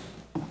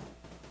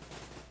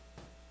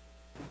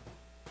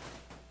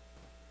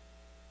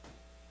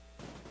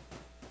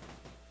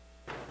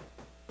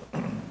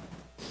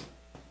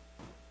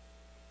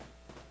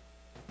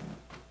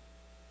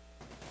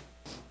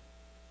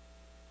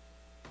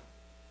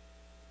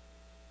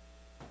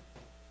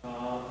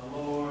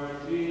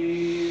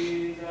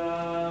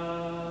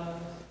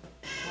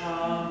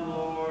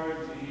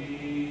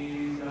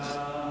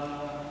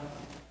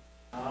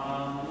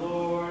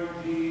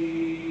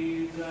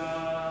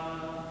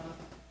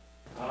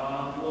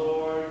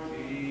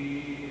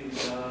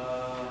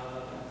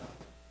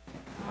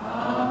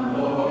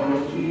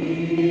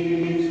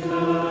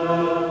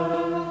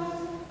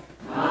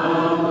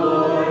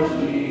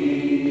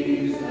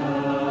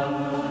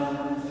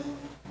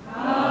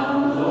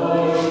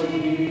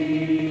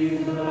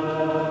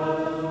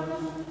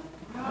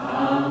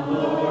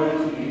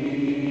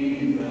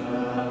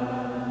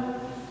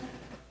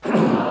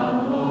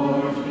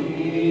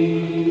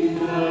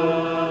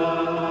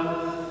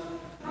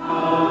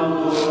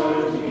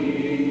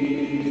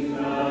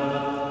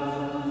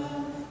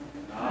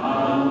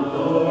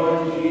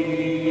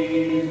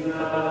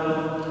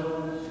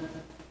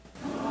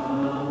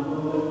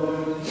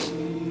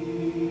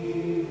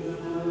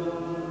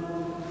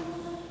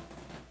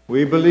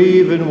 We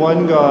believe in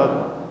one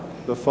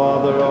God, the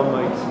Father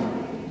Almighty,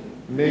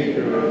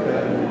 maker of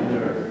heaven and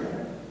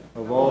earth,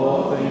 of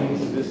all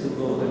things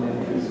visible and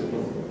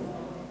invisible.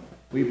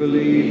 We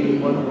believe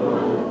in one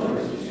Lord,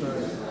 Jesus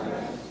Christ,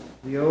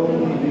 the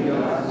only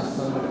begotten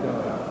Son of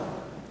God,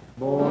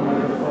 born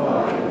of the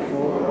Father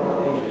before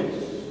all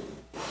ages,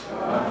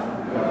 God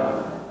from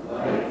God,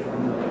 light from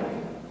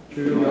light,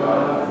 true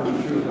God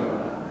from true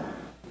God,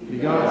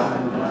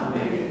 begotten and not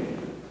made,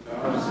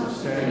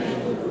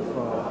 consubstantial with the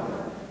Father.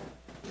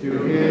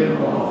 Through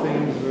him all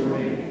things were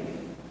made.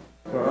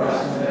 For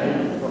us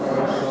men, for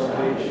our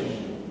salvation,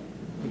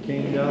 he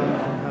came down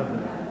from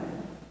heaven,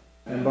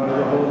 and by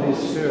the Holy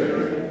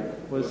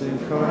Spirit was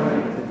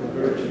incarnate of the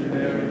Virgin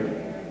Mary,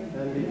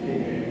 and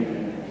became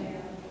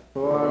human.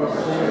 For our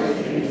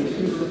sake he was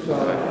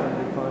crucified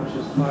under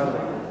Pontius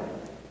Pilate.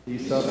 He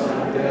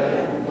suffered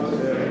death and was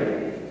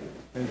buried,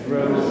 and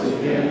rose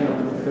again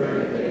on the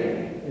third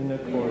day in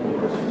accordance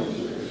with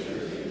the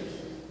Scriptures.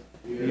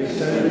 He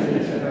ascended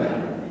into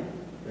heaven,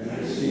 and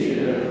is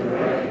seated at the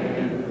right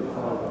hand of the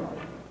Father.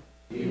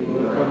 He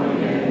will come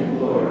again in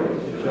glory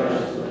to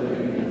judge the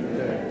living and the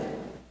dead,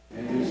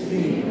 and his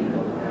kingdom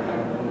will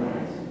have no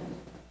end.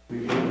 We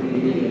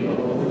believe in the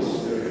Holy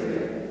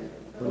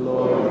Spirit, the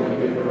Lord, the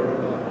giver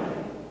of life,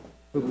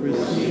 who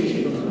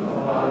proceeds from the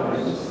Father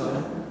and the Son,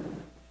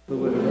 who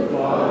with the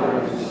Father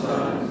and the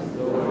Son is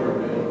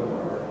Lord and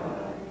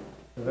glorified,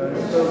 and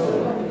has spoken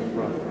with the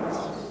prophets.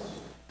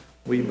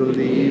 We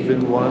believe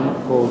in one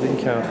holy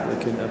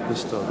Catholic and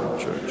Apostolic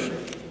Church.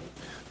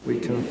 We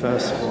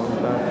confess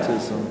one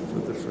baptism for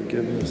the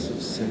forgiveness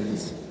of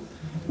sins,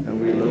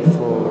 and we look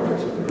forward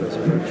to the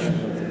resurrection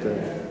of the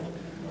dead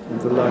and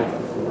the life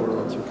of the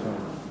world to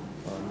come.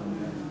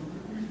 Amen.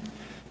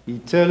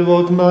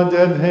 Itelvot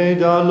madem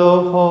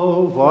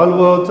hedaloho,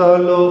 valvot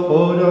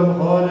alohodam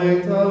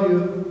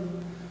haletayu,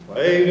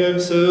 Veinem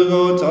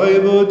sugo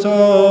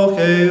taibuto,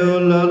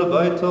 keulal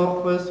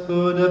baitoch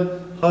vesfudem,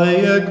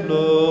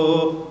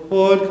 Hayeklo,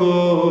 od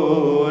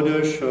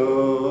kodesho.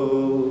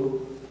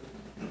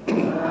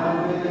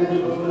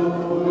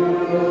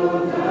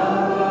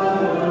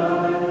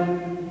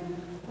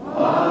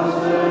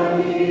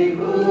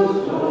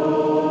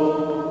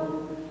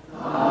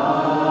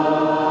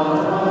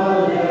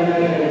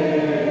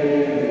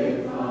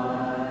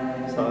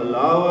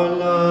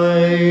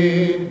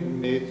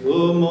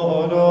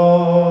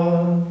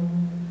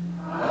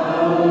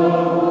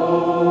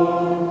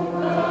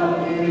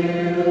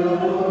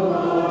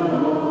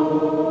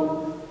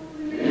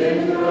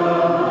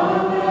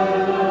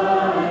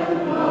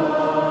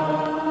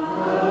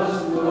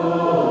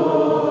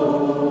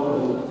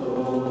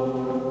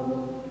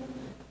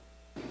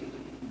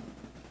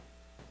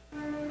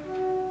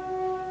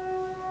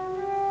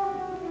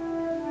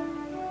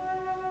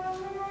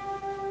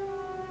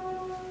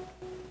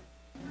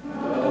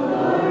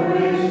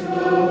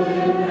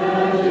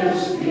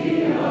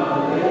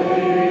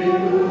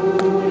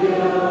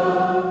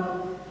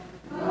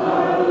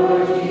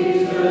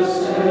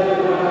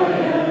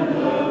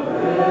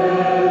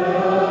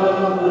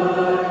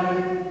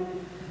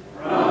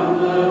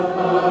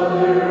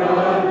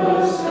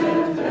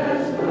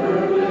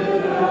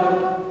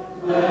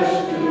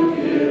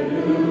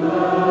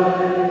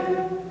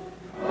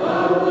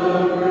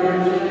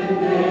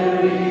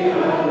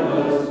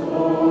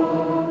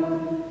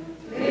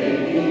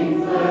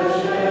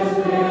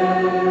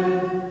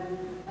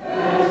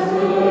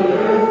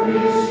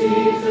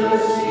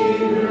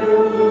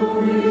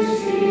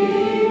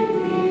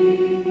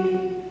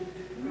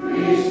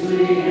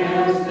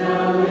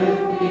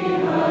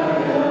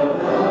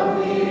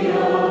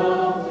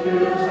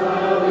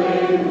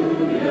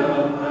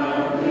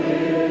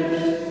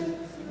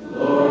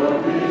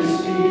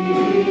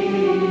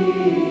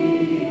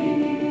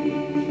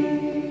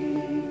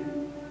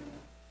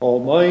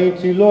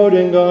 Almighty Lord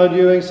and God,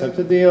 you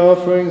accepted the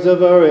offerings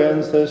of our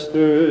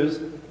ancestors.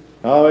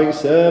 Now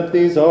accept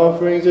these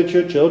offerings that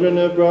your children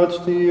have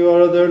brought to you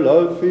out of their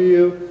love for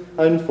you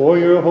and for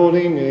your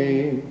holy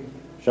name.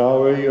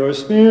 Shower your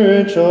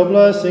spiritual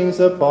blessings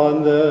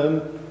upon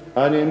them,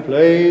 and in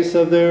place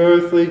of their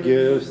earthly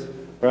gifts,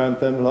 grant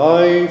them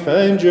life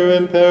and your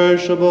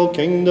imperishable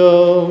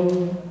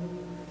kingdom.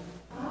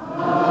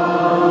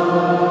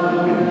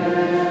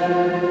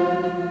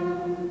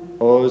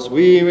 As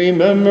we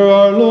remember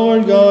our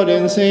Lord God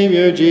and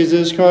Savior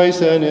Jesus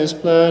Christ and his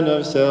plan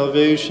of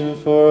salvation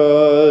for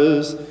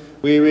us,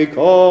 we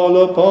recall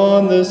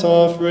upon this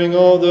offering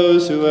all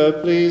those who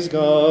have pleased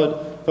God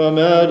from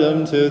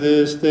Adam to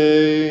this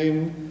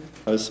day,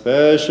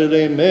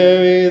 especially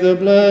Mary, the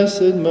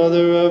blessed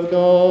Mother of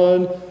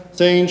God,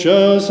 Saint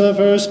Joseph,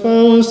 her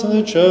spouse,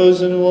 the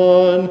chosen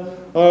one,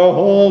 our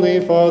Holy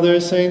Father,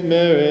 Saint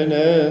Maron,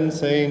 and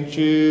Saint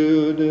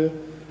Jude.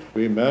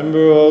 Remember,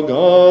 O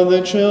God,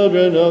 the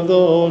children of the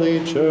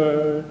Holy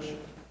Church,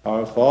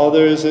 our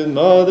fathers and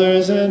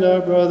mothers, and our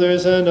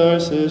brothers and our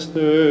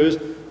sisters,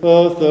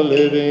 both the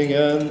living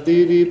and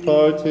the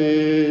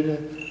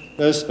departed,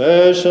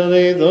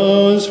 especially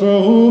those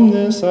for whom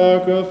this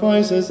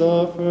sacrifice is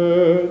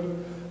offered,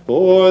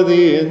 for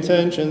the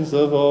intentions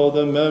of all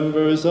the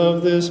members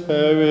of this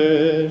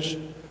parish.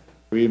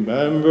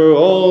 Remember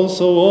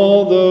also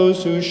all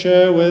those who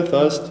share with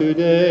us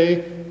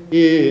today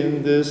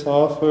in this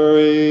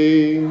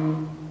offering.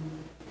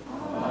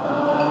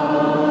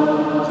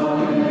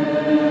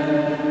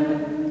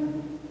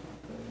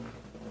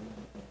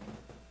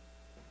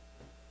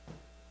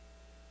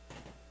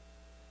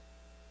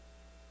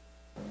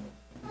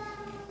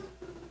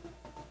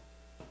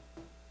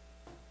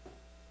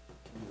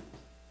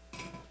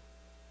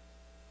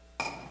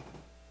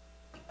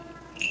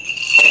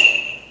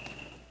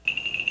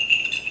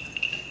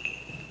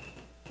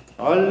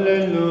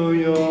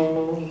 Alleluia.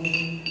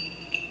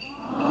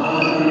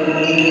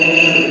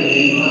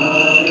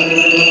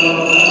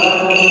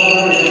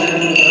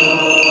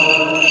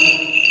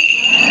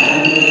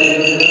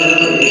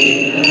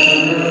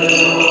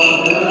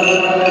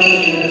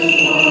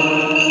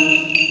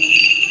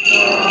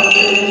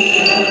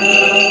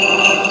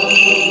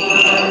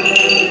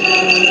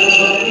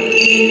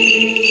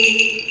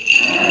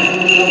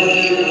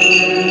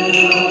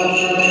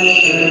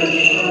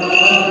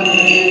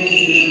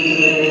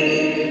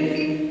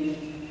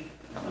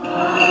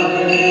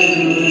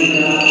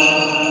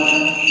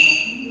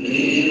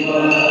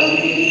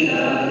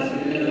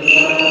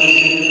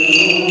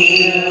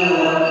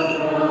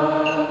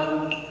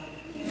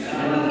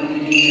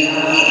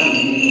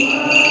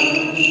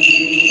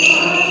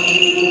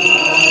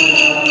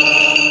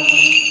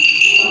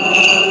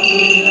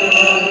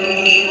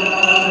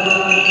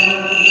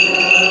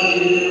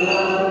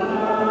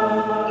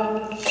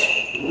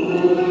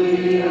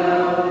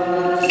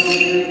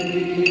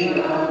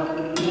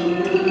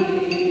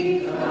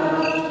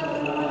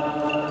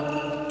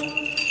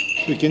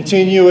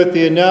 Continue with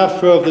the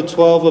anaphora of the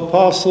 12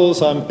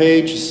 apostles on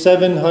page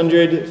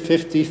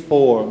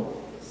 754.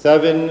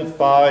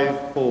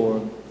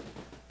 754.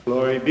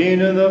 Glory be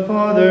to the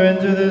Father,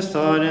 and to the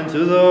Son, and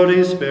to the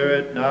Holy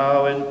Spirit,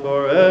 now and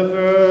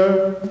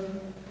forever.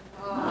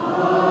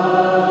 Amen.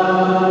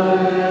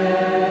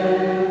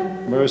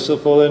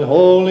 Merciful and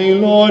holy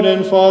Lord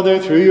and Father,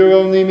 through your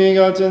only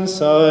begotten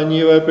Son,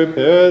 you have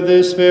prepared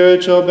this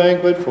spiritual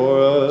banquet for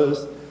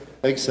us.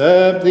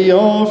 Accept the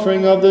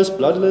offering of this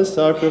bloodless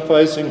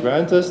sacrifice and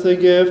grant us the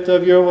gift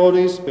of your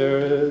Holy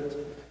Spirit.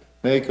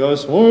 Make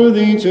us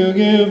worthy to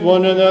give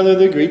one another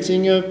the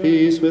greeting of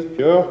peace with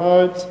pure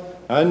hearts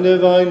and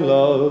divine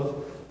love,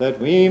 that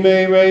we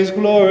may raise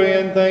glory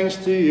and thanks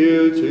to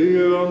you, to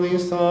your only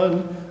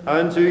Son,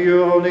 and to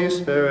your Holy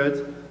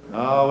Spirit,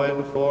 now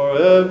and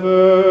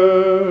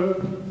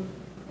forever.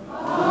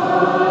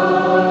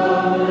 Amen.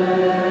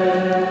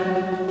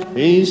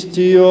 Peace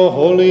to your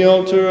holy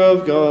altar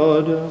of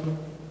God.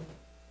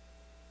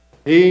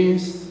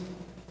 Peace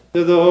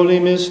to the holy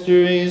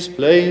mysteries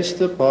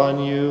placed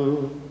upon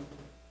you.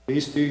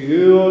 Peace to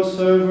you, O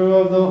server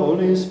of the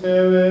Holy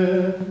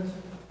Spirit.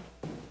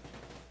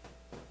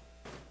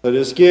 Let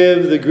us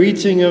give the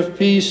greeting of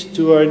peace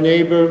to our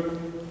neighbor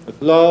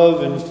with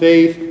love and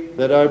faith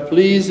that are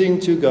pleasing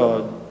to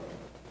God.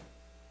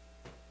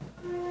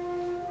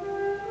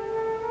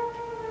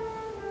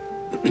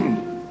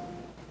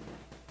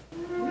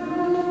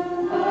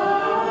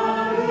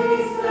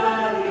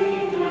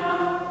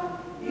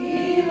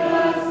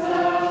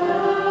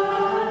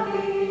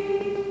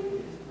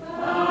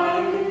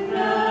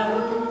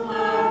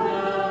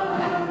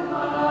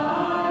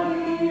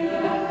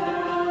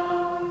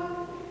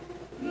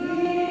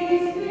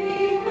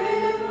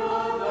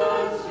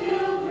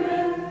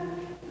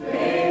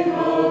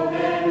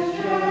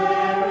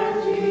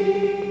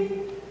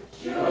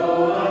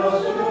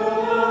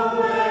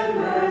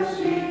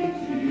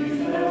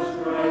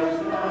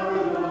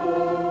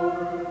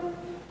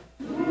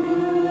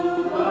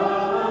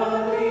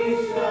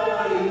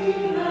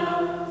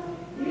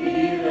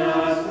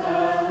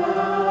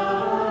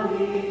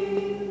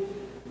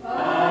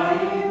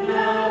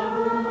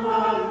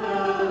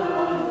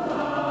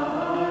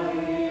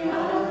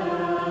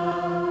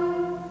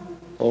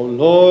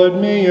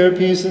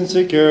 Peace and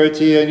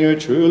security and your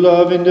true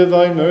love and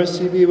divine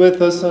mercy be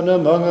with us and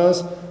among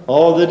us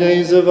all the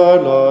days of our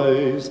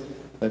lives,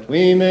 that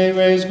we may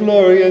raise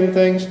glory and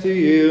thanks to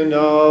you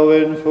now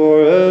and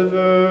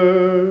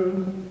forever.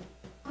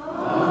 Amen.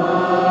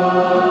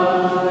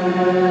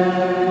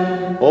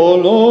 O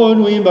Lord,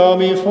 we bow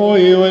before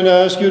you and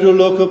ask you to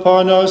look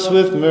upon us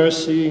with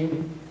mercy.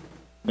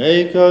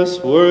 Make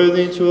us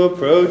worthy to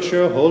approach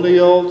your holy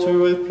altar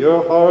with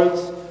pure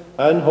hearts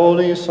and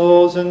holy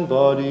souls and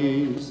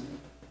bodies,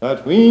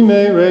 that we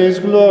may raise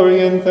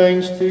glory and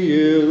thanks to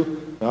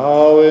you,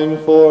 now and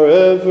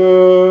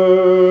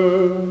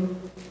forever.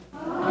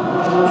 Amen.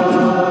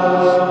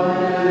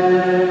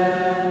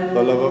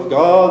 The love of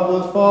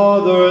God the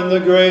Father, and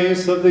the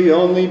grace of the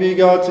only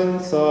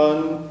begotten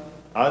Son,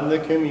 and the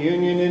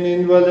communion and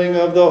indwelling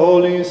of the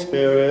Holy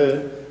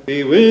Spirit,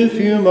 be with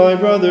you, my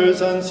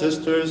brothers and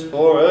sisters,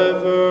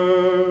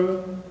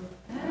 forever.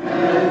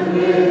 And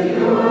with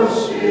your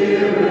spirit.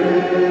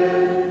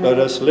 Let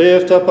us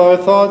lift up our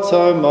thoughts,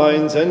 our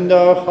minds, and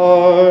our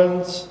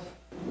hearts.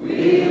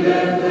 We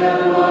lift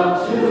them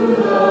up to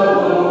the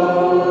Lord.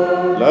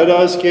 Let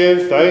us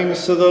give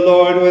thanks to the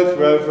Lord with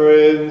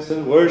reverence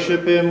and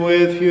worship him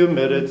with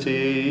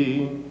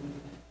humility.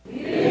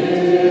 It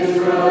is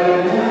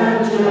right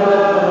and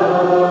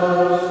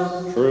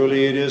just.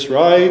 Truly it is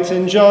right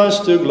and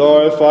just to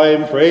glorify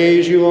and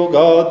praise you, O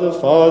God the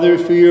Father,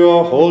 for you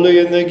are holy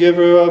and the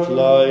giver of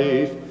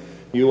life.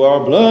 You are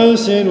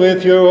blessed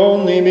with your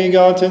only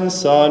begotten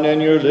Son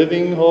and your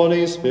living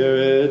Holy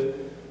Spirit.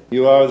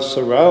 You are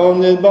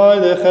surrounded by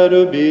the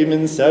cherubim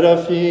and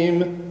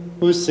seraphim,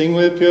 who sing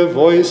with pure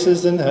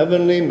voices and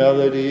heavenly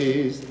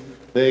melodies.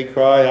 They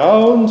cry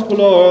out,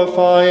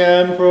 glorify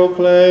and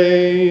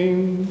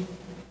proclaim.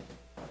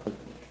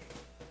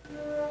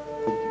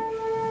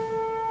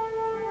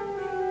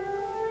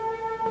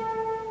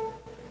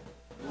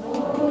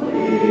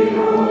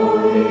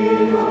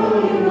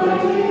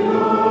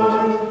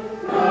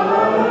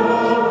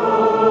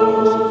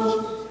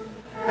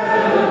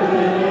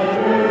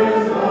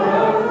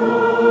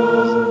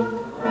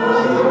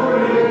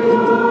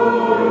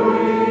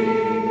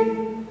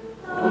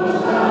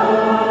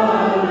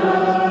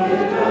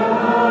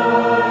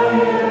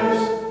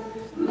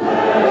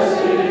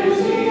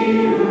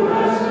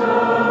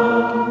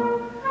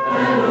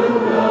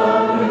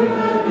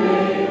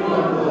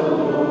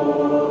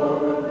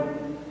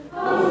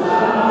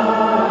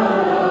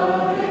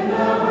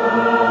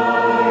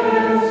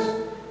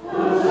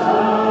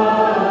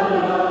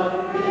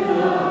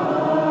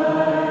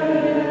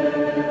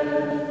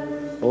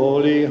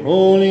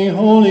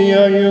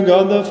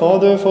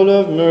 Father, full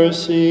of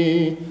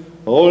mercy,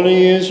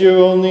 holy is your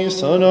only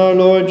Son, our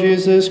Lord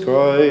Jesus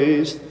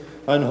Christ,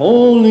 and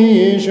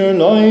holy is your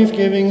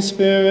life-giving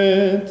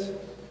Spirit.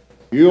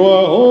 You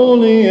are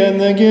holy and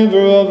the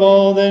giver of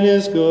all that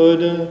is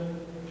good.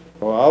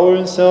 For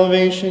our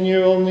salvation,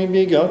 your only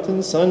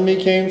begotten Son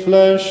became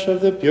flesh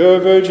of the pure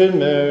Virgin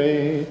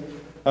Mary,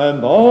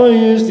 and by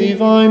his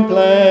divine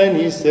plan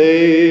he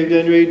saved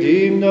and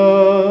redeemed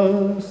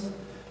us.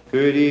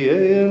 Kyrie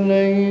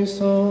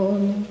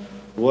eleison.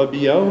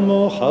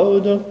 وبيوم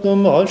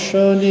حوضكم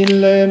عشان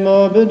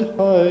لما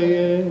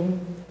بدحين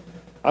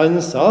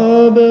عن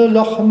ساب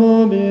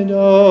لحم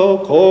بدا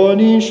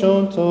قوني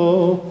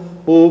شنطو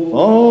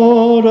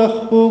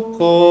وبارخ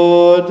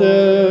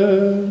وقادش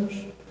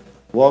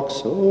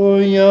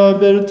وكسويا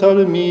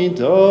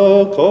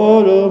بالتلميدا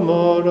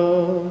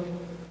كارمارا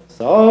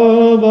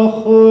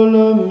سابخ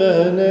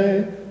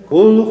لمهنه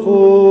كل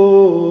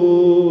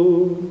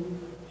خون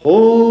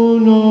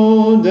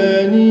خونو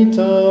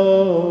دنيتا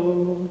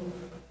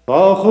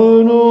Achonodil,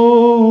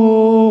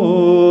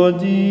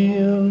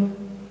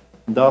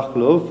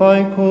 dachlof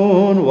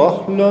aikon,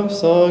 wachlof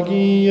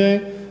sagie,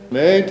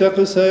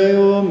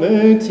 metakaseo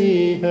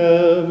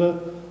metihem,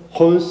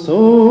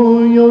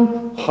 chosoyon,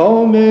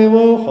 chame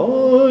wa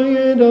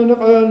chayedan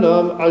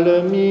alam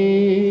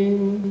alamin.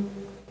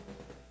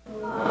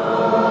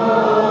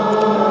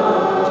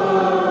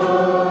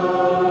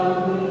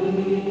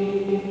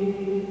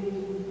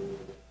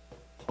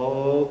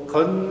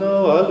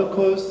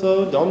 So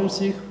dam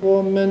sich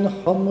men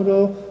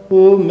hamro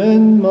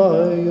men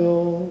mayo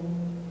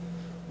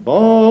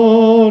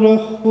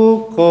Baruch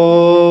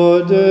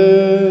Kodesh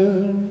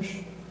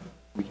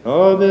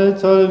Yabe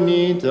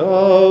Talmida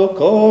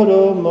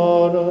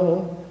Koromara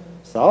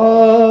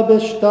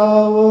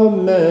Sabeshtav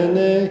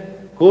mene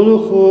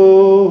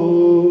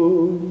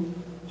kulchun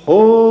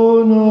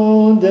Chono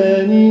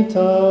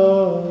denita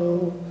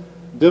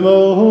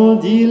Demo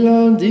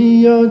dilan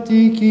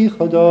diatiki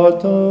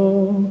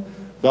chadatom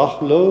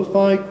Dachlof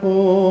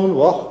aikon,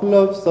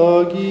 wachlof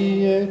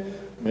sagie,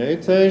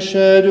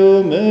 meteshedu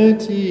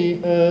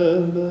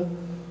metiheb,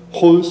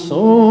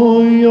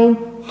 chusoyon,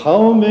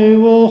 chaume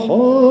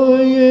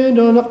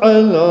wohoyedan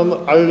alam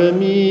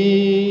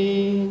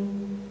alamin.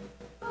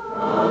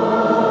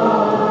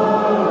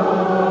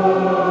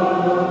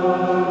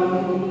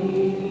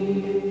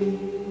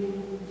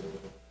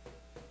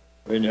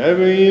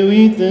 Whenever you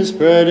eat this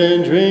bread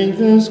and drink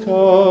this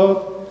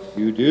cup,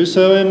 you do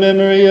so in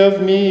memory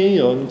of me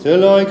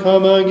until I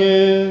come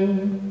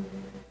again.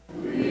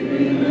 We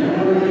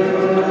remember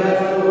your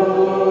death, O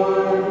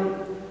Lord.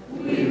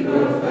 We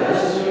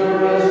profess your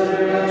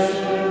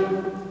resurrection.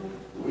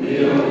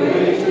 We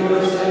await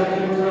your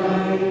second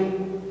coming.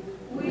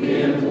 We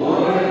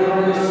implore your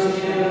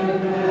mercy and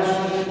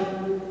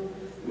compassion.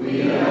 We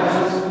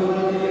ask for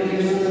the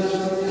forgiveness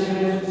of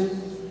sins.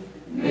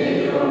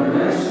 May your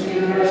mercy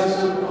rest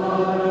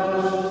upon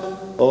us.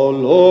 O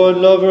Lord,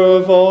 lover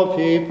of all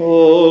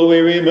people, we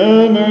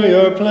remember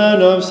your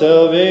plan of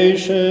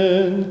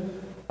salvation,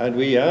 and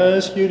we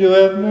ask you to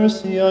have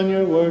mercy on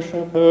your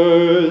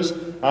worshippers,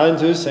 and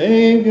to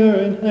save your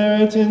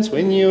inheritance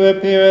when you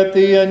appear at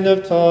the end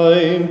of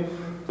time,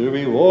 to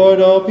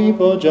reward all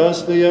people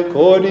justly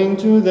according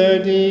to their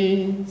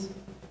deeds.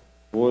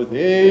 For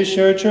this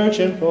your church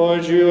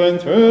implores you,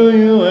 and through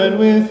you and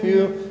with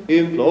you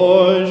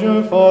implores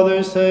your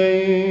Father,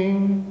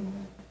 saying,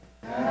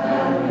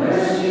 Have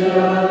mercy on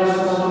us,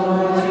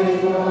 Almighty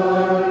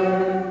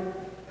Father.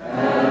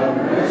 Have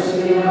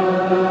mercy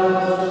on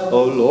us.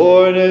 O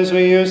Lord, as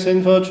we, your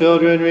sinful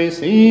children,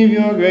 receive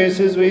your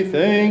graces, we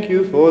thank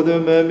you for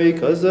them and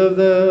because of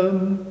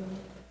them.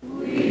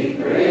 We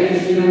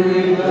praise you,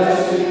 we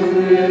bless you,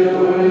 we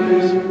adore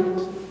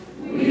you,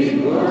 we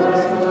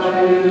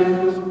glorify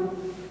you,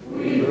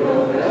 we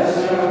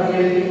profess our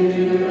faith in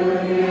you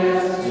and we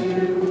ask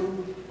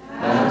you,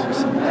 have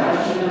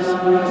compassion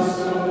on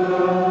us, O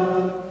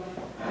God,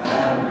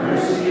 have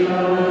mercy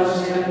on us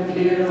and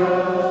hear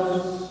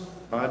us.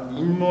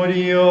 Anin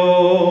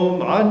Moriom,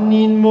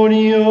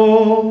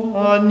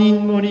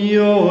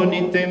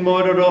 Nitte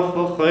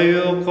Morroch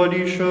Chayo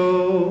Kodisho,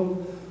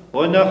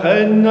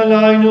 Onachen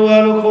Alainu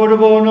Al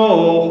Korbono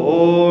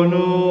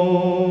Hono.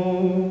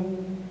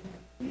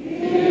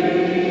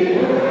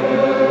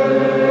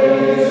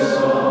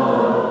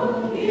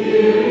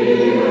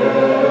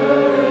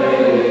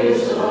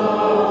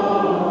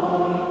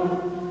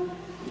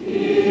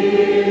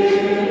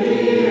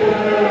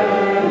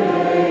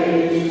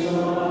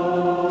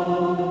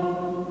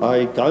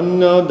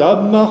 Ganna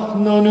dammach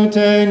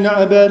nonutein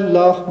abel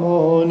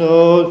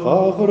lachmono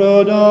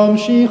fachrodam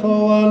shicho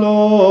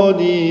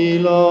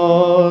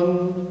alodilan.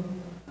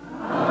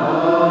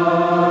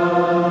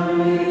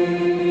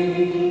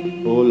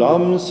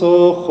 Ulam so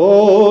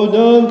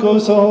chodam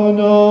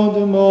kosono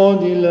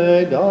demodile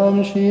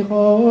dam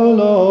shicho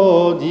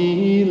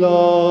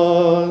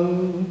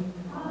alodilan.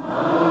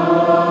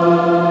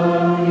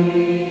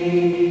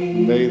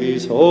 May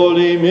these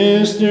holy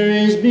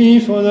mysteries be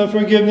for the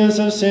forgiveness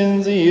of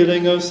sins, the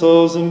healing of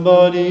souls and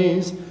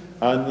bodies,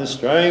 and the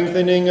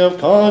strengthening of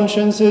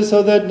consciences,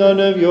 so that none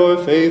of your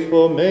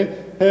faithful may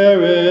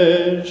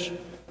perish.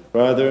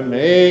 Rather,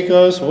 make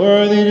us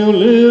worthy to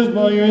live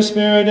by your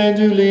Spirit and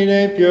to lead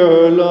a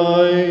pure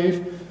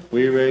life.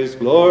 We raise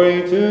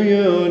glory to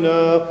you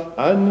now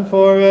and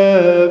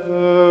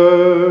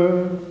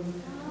forever.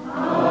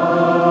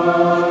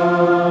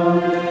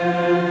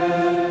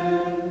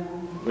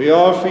 We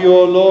offer you,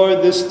 O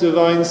Lord, this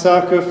divine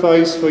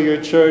sacrifice for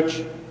your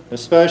church,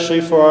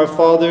 especially for our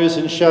fathers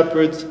and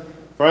shepherds,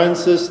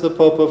 Francis, the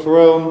Pope of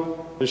Rome,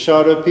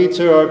 Bishara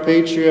Peter, our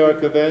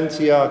Patriarch of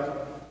Antioch,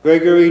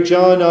 Gregory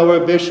John, our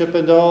Bishop,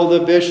 and all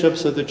the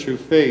bishops of the true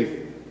faith.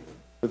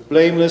 With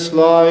blameless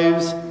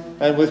lives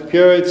and with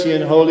purity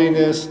and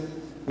holiness,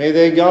 may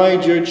they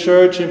guide your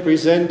church and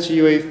present to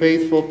you a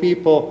faithful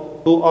people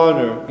who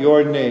honor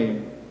your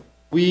name.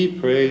 We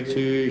pray to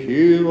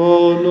you,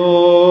 O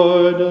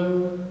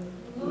Lord.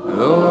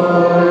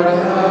 Lord,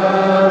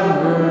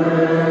 have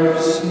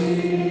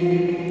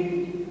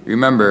mercy.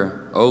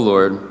 Remember, O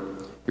Lord,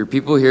 your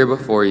people here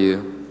before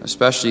you,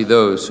 especially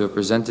those who have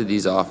presented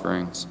these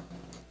offerings.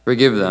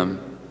 Forgive them,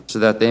 so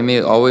that they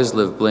may always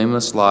live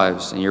blameless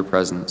lives in your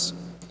presence,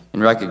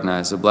 and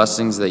recognize the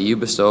blessings that you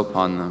bestow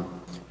upon them.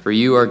 For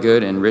you are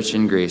good and rich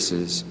in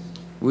graces.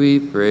 We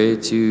pray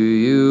to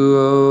you,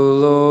 O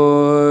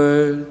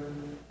Lord.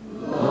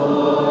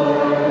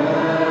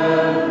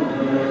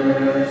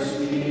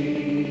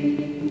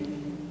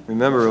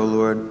 Remember, O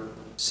Lord,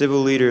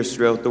 civil leaders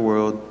throughout the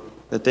world,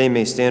 that they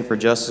may stand for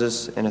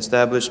justice and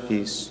establish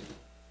peace.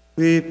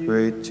 We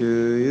pray to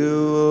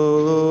you, O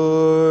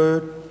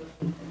Lord.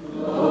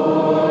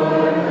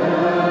 Lord,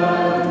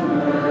 have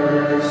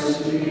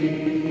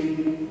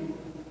mercy.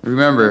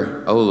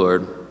 Remember, O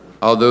Lord,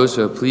 all those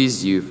who have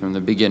pleased you from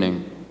the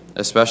beginning,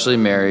 especially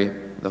Mary,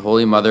 the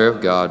Holy Mother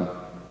of God,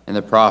 and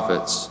the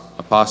prophets,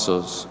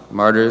 apostles,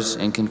 martyrs,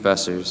 and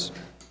confessors,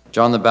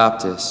 John the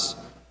Baptist,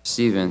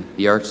 Stephen,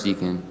 the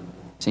Archdeacon,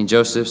 St.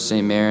 Joseph,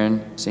 St.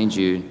 Maron, St.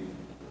 Jude.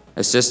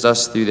 Assist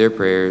us through their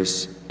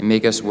prayers and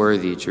make us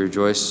worthy to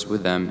rejoice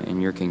with them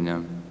in your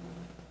kingdom.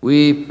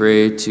 We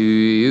pray to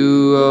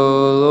you,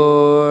 O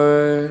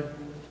Lord.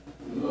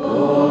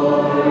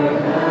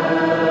 Lord,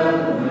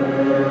 have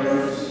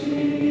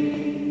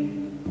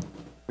mercy.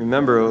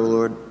 Remember, O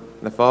Lord,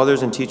 the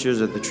fathers and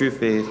teachers of the true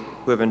faith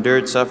who have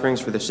endured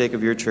sufferings for the sake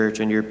of your church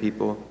and your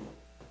people.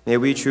 May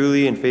we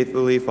truly and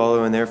faithfully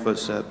follow in their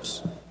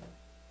footsteps.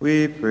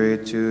 We pray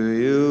to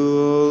you,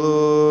 O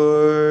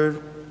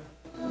Lord.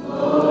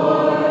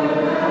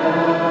 Lord,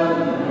 have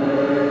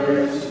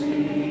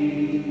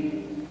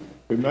mercy.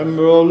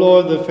 Remember, O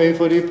Lord, the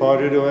faithful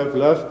departed who have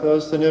left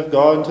us and have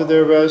gone to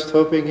their rest,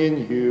 hoping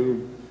in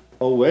you,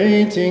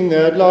 awaiting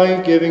that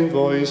life-giving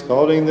voice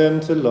calling them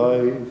to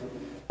life.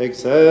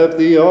 Accept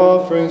the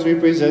offerings we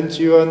present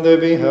to you on their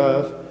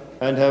behalf,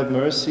 and have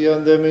mercy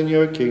on them in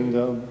your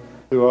kingdom.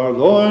 Through our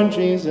Lord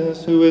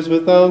Jesus, who is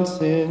without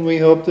sin, we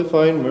hope to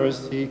find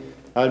mercy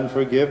and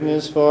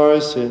forgiveness for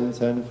our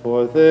sins and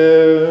for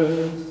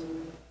theirs.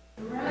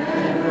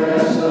 Grant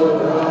rest, O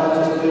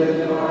God, to the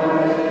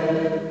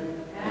departed,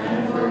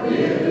 and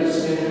forgive the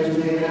sins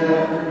we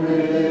have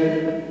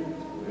committed,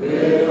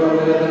 with or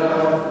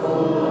without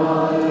full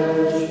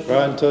knowledge.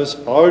 Grant us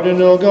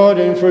pardon, O God,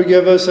 and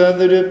forgive us and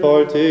the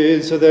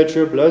departed, so that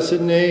your blessed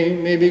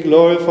name may be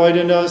glorified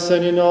in us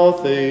and in all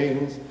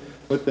things.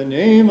 With the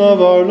name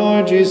of our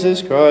Lord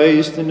Jesus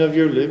Christ and of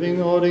your living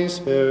Holy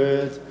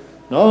Spirit,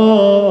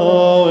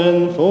 now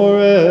and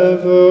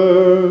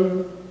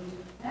forever.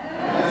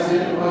 As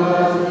it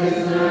was,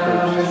 is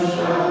now, and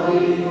shall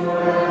be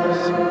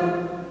forever.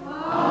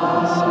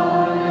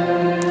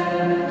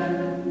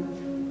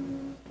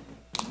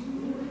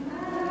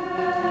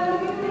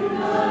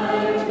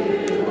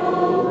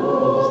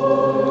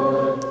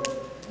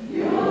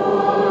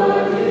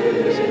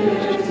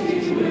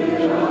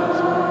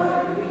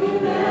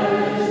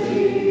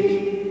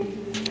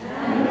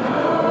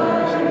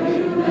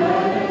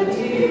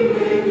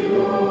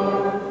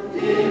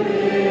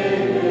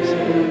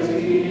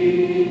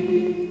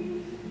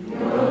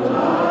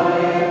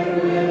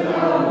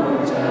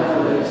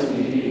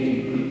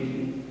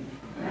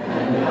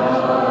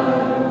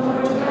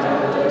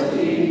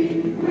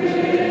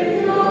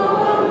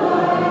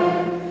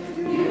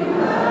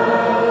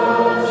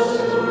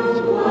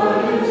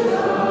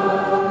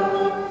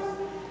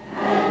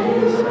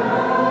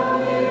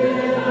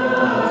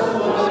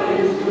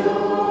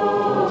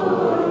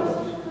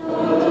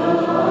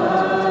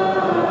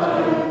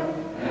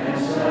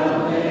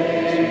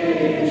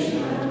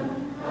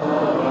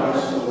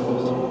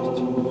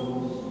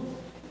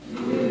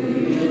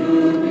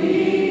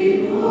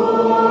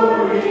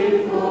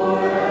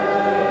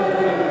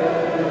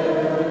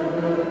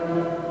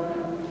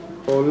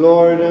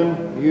 Lord,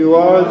 you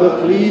are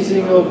the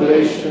pleasing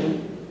oblation.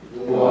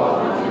 who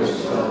offered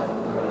yourself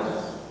for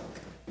us.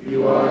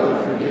 You are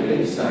the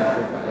forgiving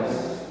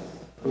sacrifice,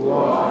 who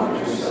offered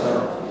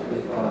yourself to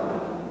the Father.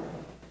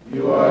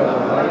 You are the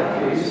high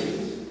priest,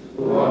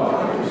 who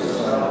offered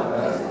yourself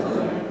as the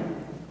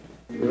Lamb.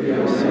 Through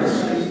your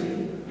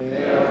mercy,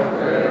 may our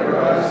prayer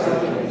rise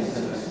like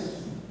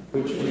incense,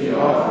 which we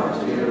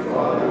offer to your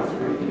Father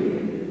through you.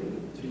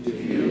 To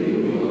you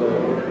we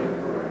glory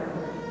forever.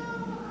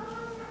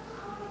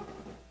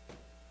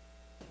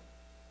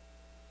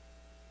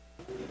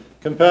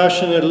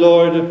 Compassionate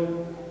Lord,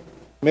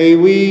 may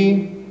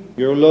we,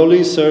 your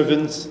lowly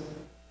servants,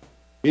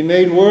 be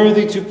made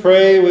worthy to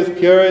pray with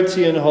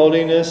purity and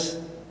holiness,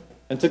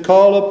 and to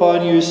call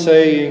upon you,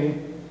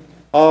 saying,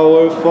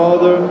 Our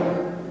Father,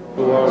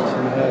 who art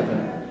in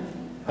heaven,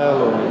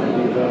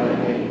 hallowed be thy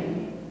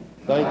name.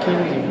 Thy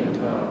kingdom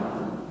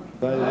come,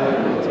 thy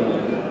will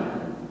be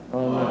done,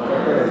 on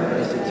earth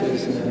as it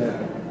is in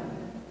heaven.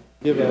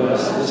 Give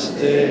us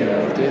this day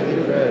our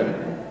daily bread,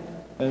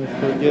 and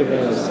forgive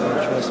us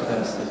our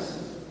trespasses,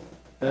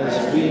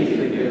 as we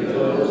forgive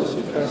those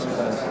who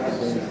trespass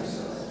against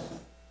us.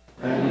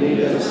 And lead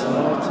us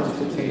not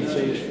into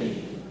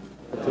temptation,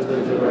 but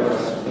deliver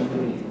us from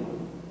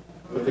evil.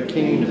 For the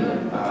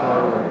kingdom, the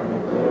power, and the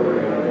glory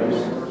are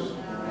yours,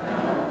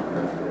 now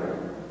and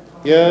forever.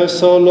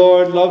 Yes, O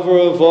Lord, lover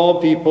of all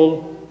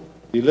people,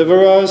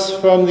 deliver us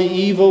from the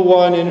evil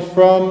one and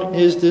from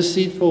his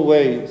deceitful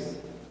ways.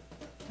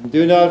 And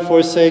do not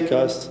forsake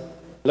us,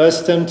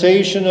 lest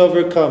temptation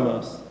overcome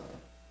us.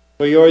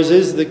 For yours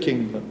is the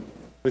kingdom,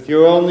 with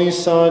your only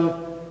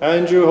Son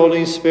and your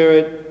Holy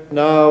Spirit,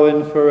 now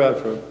and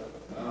forever.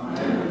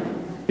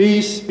 Amen.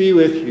 Peace be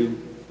with you.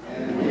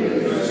 And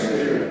with your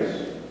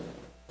spirit.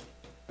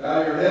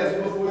 Bow your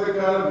heads before the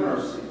God of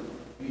mercy,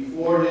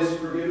 before his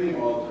forgiving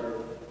altar,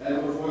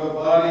 and before the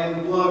body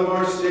and blood of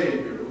our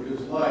Savior, who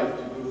gives life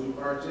to those who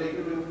partake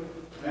of it,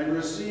 and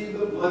receive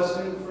the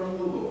blessing from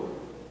the Lord.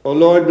 O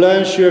Lord,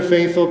 bless your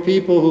faithful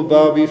people who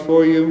bow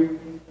before you.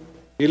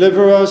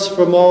 Deliver us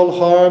from all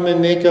harm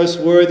and make us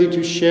worthy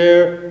to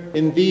share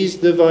in these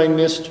divine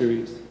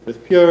mysteries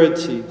with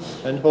purity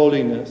and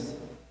holiness,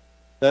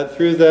 that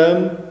through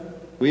them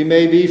we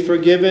may be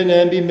forgiven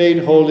and be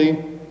made holy,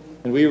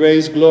 and we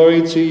raise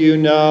glory to you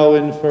now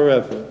and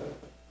forever.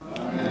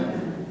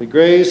 Amen. The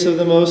grace of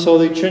the most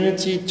holy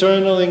Trinity,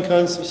 eternal and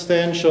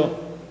consubstantial,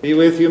 be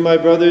with you, my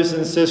brothers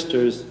and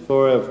sisters,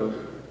 forever.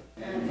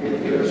 And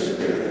with your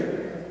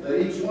spirit.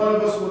 Let each one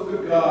of us look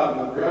to God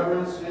with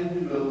reverence and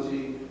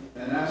humility,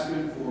 and ask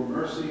him for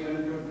mercy and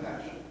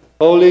compassion.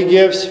 Holy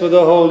gifts for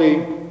the holy,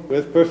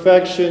 with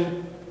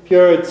perfection,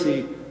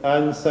 purity,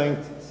 and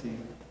sanctity.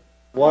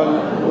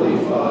 One Holy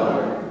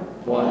Father,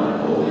 one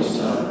Holy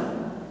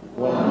Son,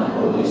 one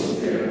Holy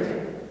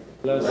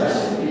Spirit.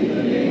 Blessed be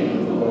the name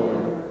of the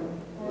Lord.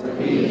 For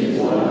he is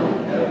one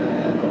in heaven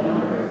and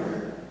on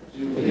earth. To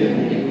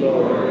him be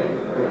glory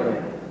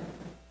forever.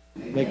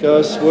 Make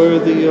us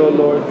worthy, O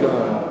Lord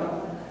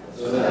God,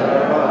 so that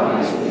our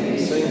bodies may be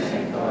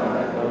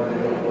sanctified by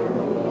your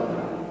blood,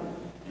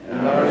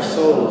 and our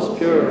souls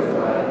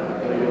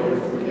purified by your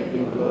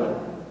forgiving blood.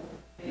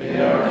 May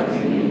our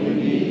communion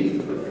be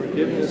for the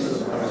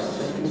forgiveness of our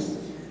sins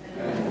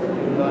and for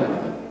new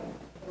life.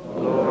 O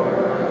Lord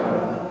our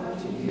God,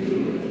 to you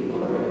be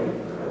glory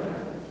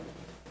forever.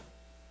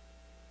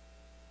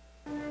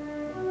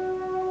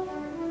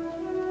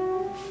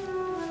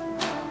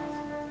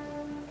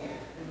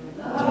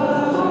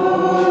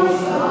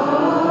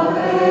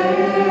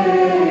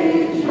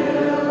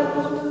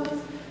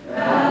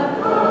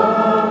 Have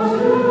come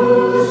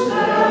to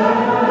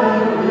stand.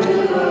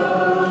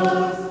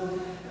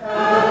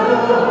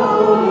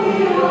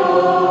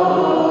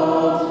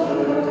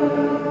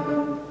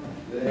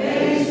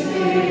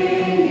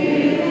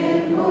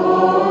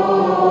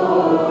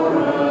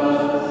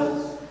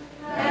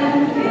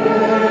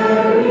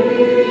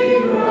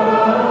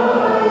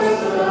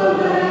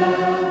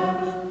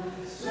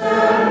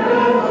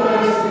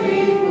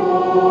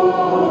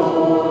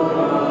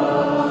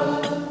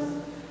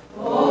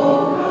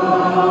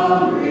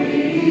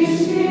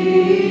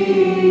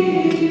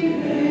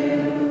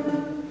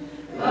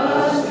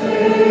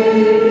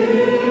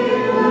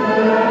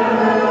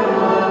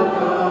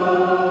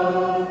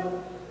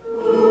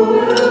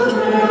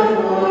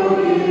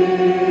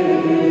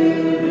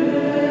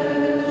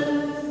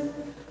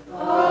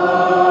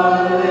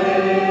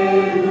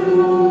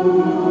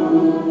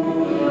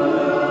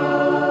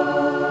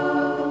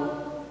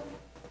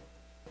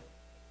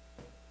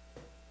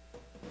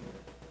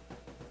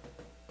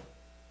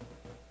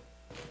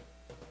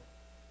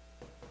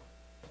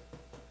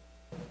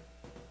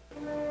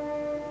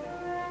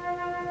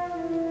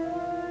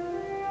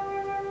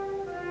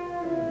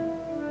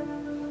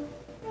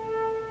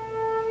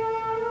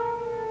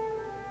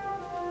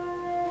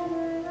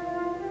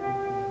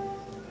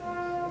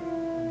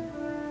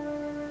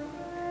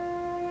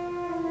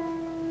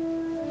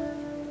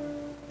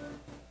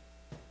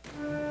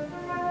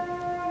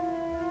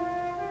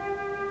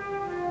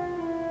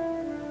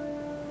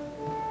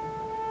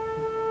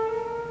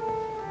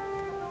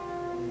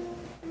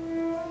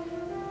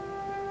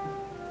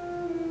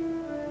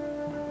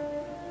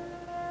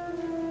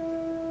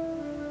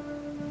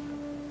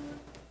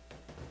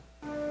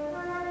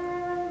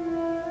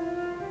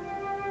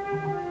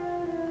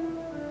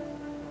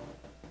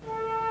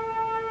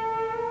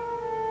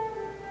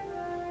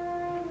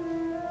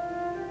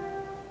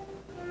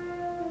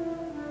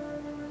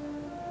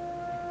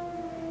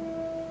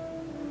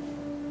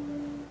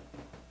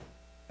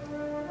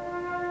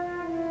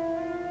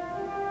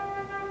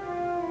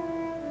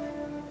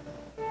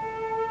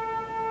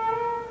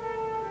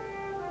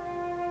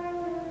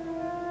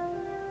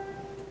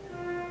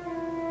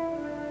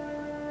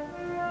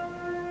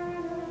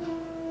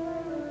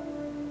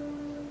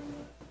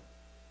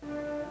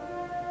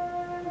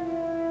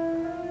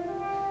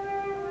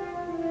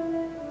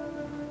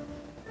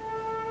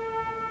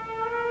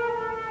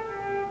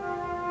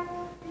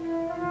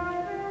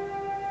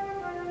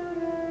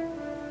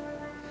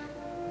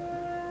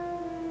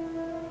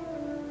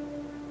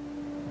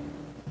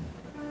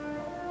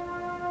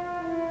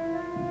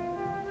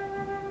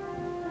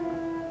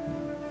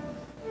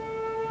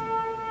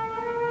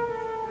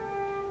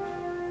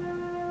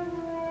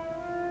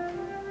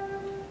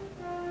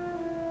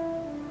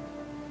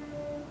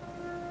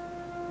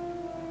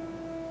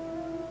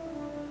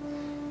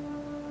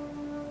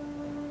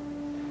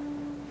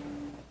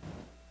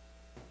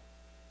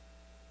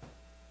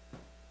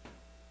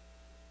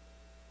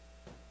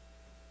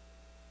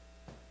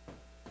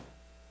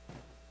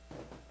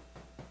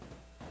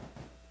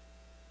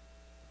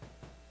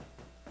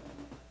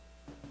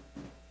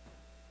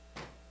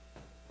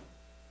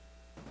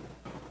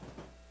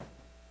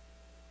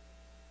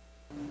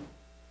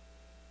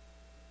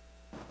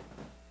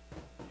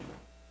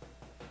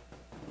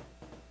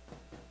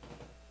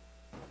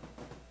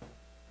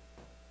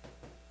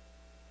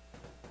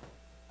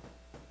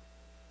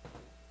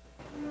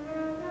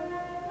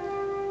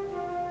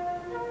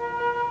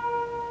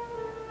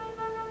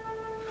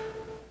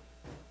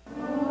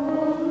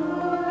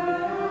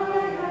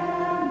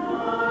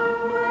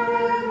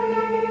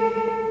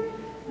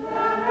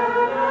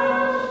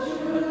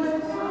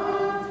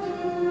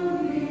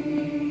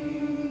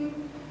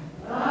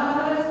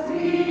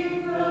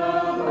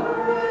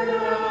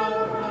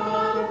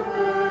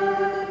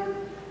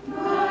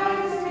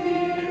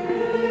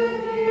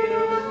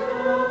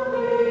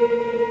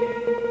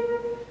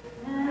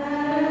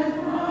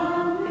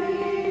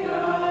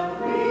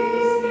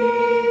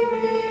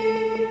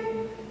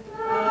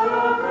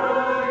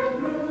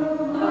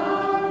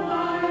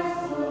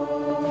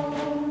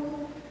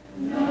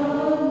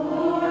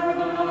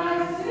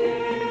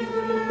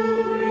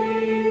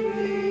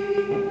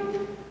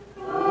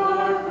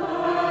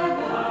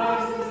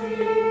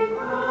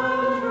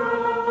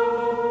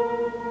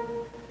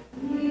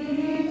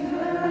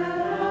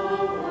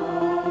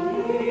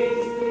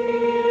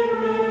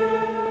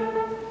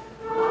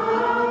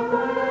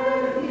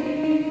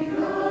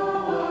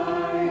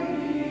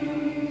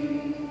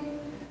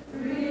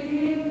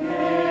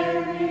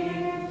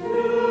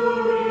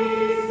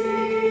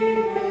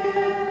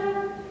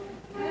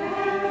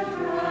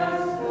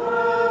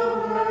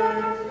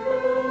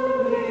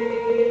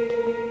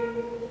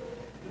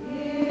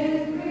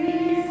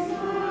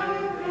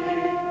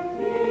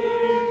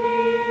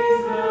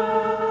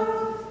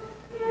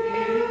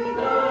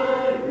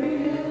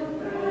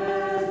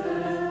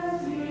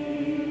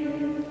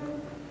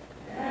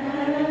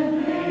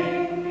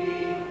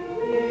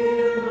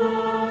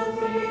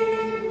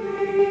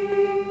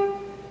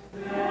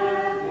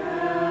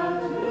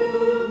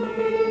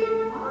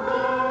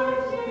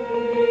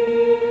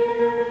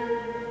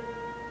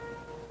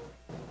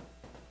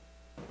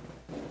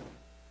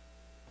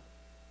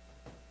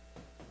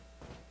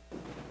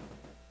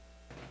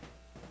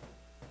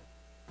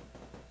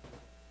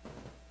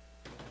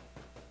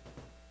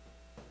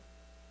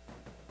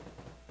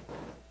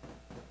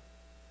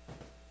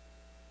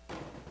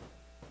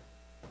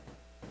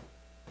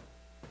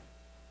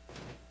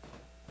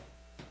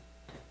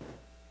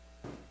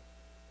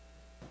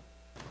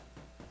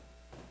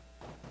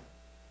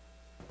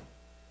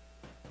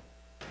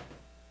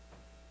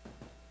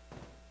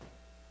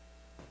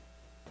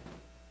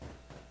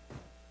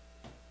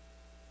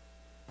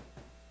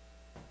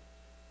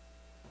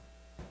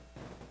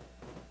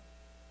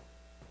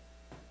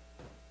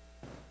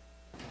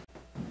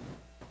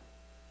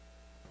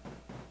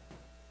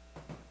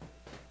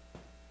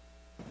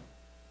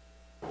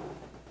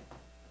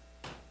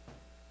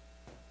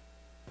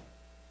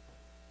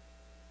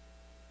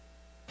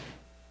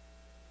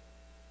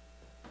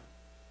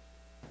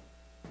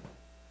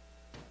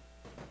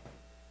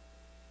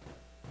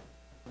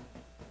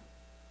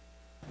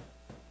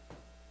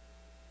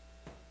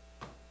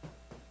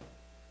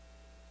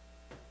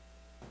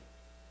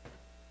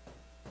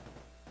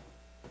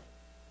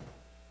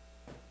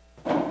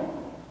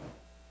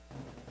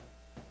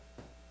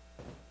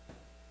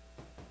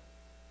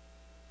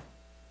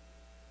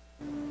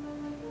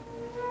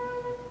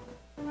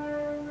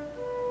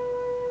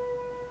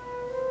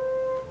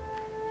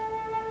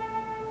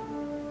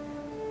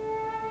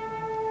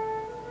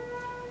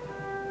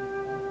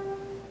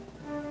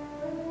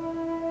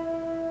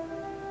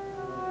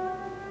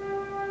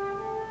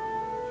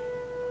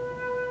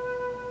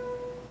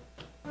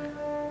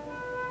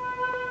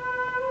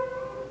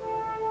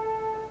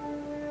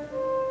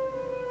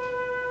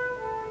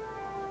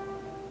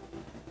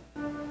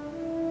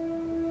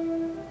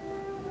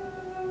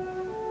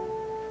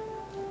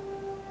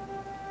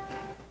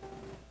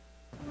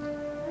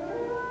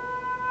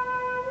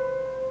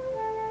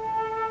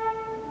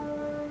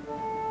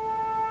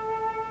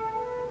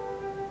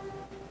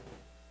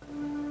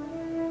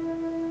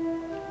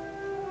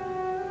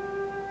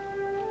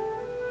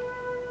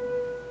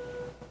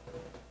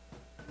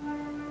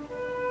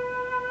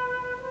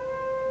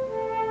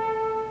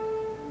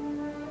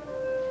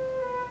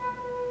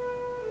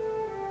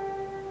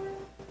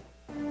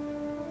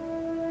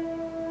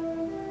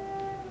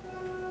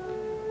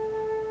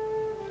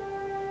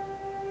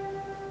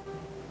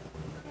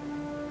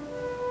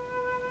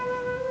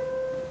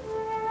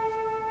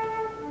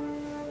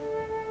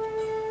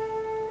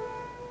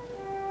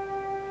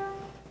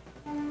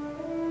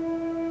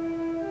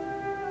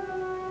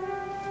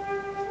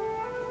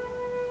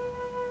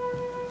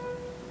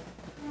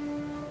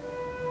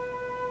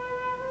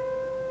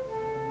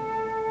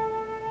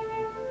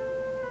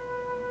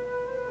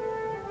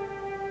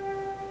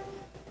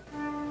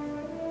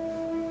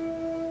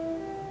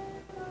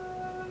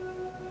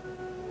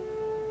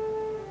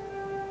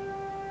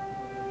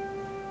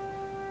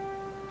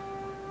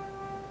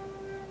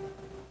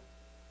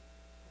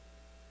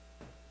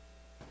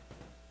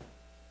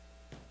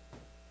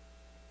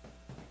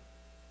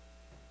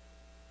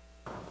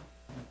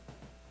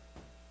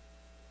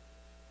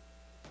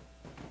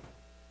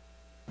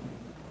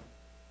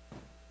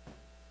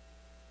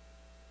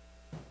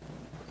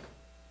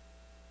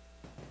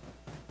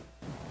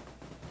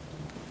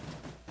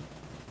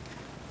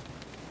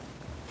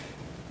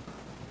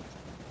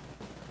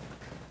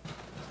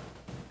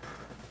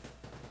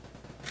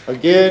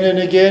 Again and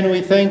again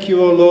we thank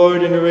you, O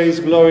Lord, and raise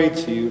glory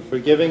to you for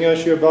giving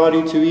us your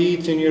body to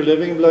eat and your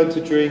living blood to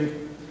drink.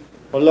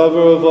 O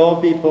lover of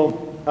all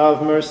people,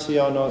 have mercy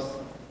on us.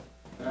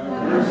 Have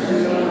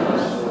mercy on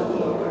us, O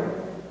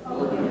Lord,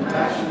 O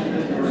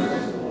compassionate and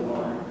merciful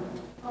one.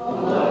 O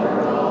lover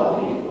of all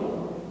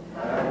people,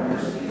 have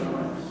mercy on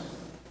us.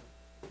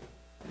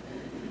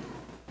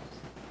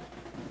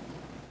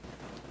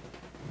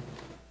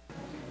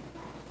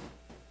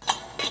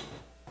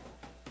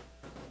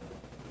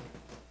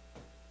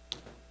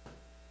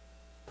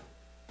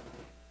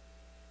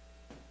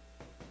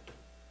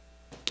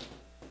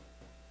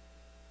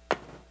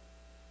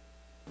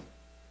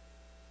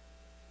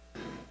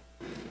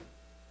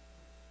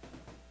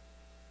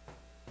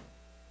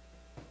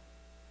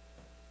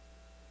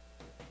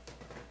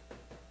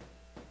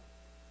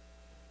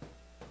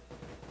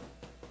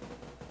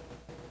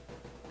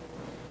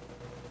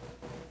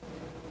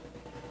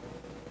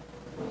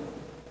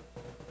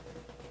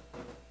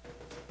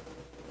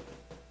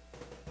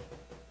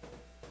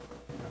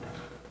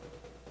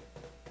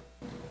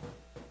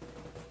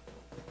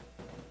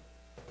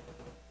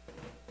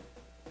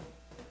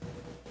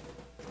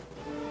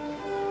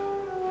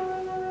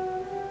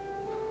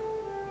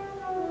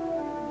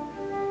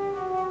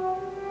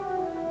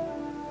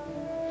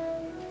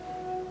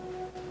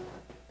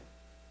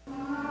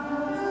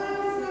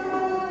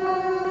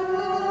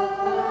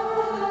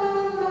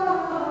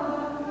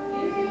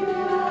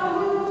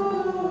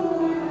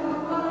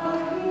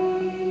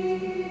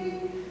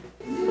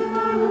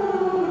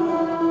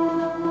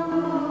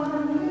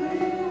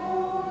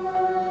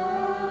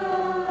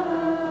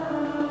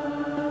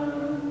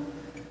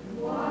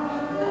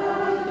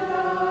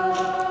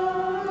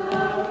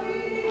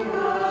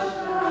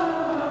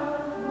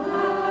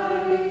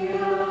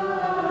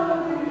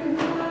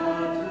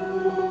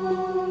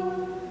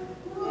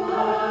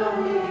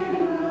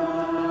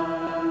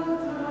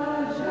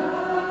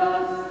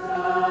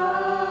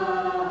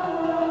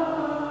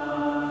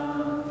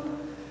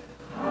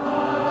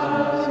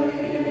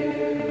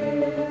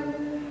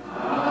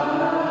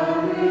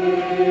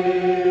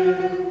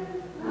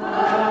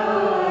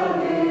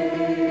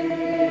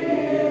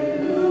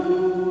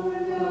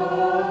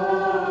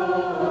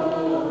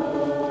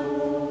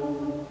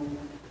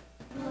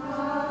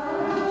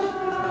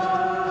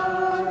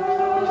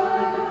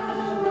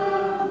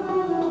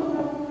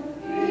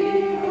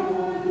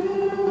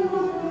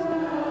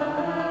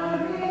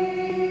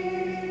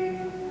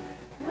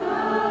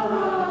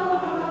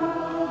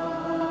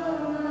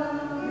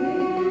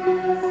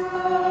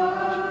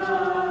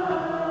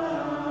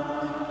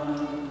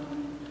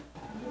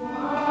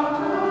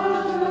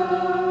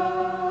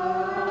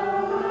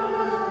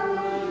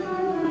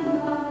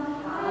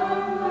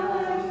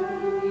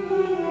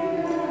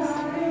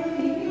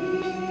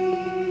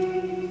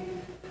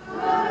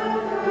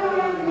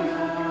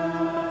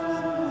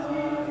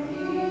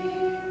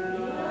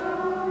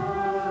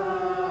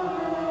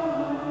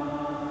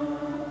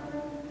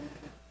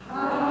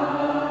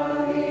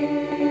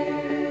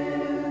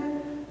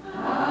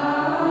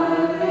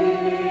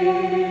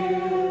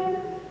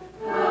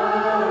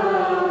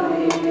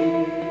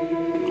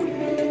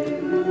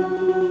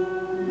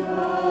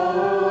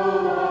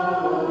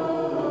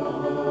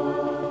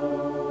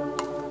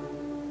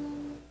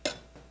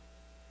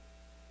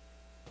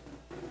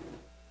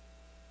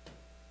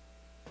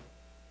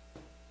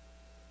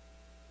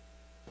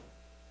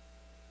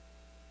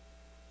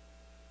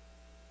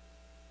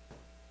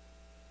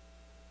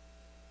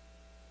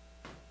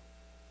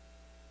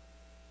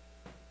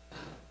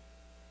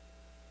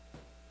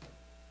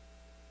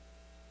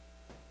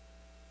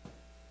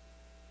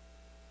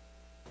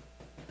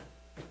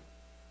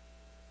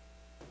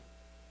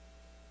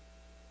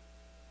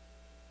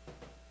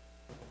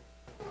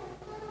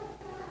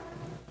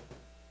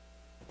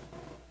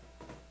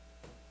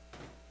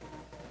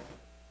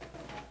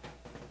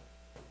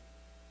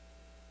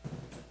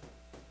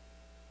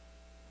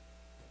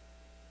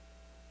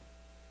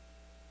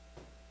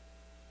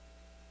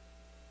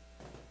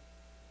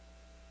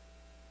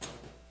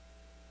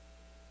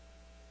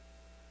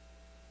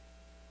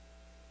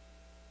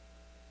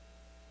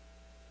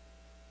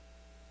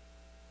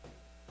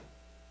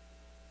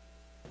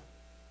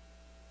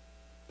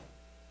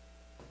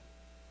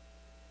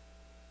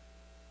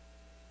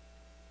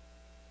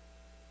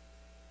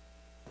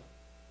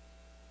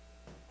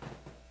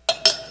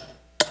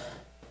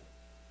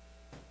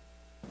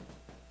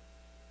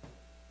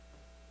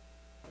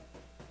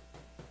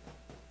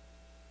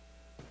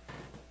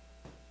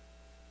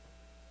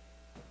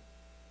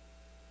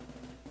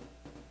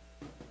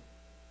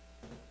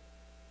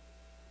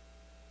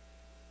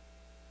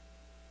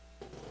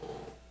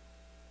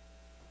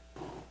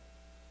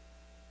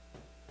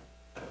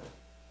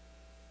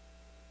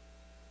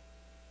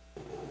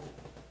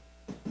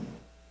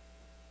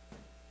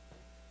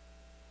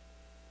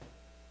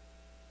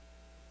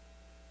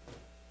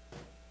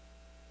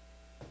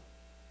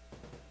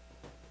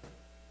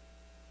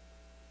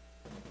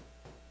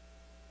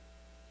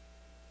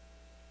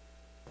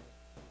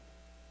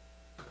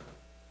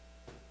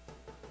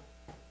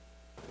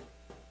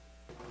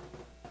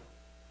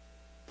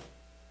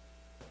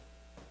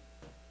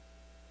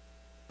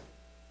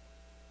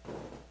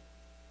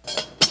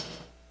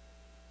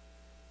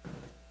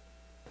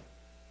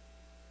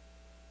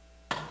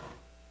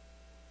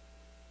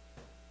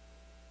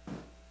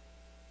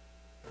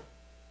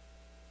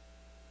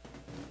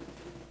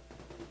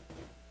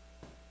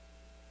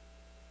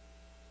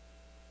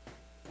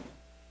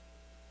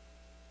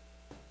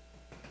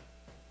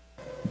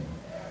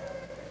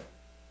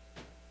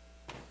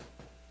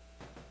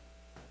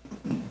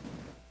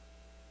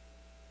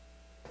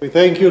 We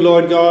thank you,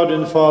 Lord God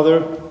and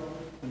Father.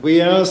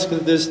 We ask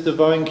that this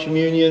divine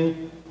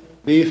communion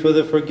be for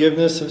the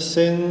forgiveness of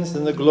sins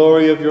and the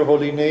glory of your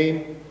holy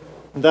name,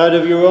 and that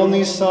of your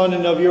only Son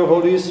and of your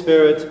Holy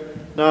Spirit,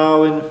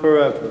 now and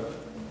forever.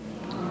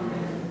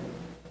 Amen.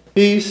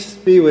 Peace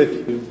be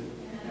with you.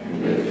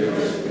 And with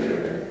your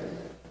spirit.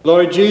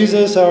 Lord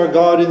Jesus, our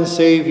God and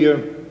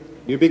Savior,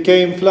 you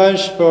became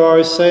flesh for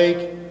our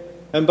sake,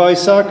 and by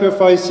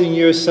sacrificing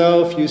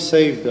yourself you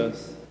saved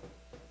us.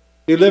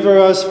 Deliver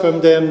us from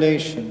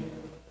damnation,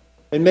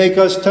 and make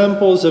us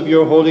temples of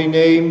your holy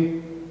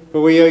name,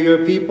 for we are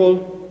your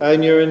people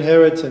and your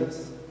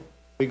inheritance.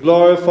 We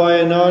glorify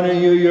and honor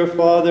you, your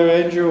Father,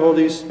 and your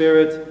Holy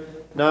Spirit,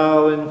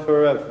 now and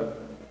forever.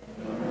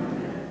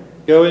 Amen.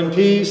 Go in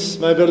peace,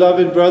 my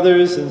beloved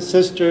brothers and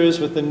sisters,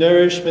 with the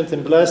nourishment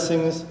and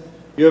blessings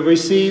you have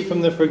received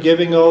from the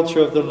forgiving altar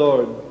of the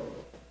Lord.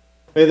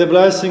 May the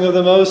blessing of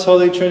the most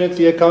holy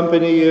Trinity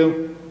accompany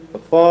you, the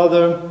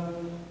Father,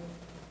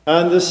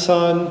 and the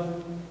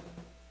Son,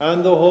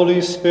 and the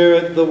Holy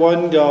Spirit, the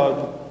one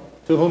God,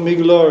 to whom be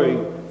glory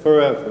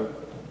forever.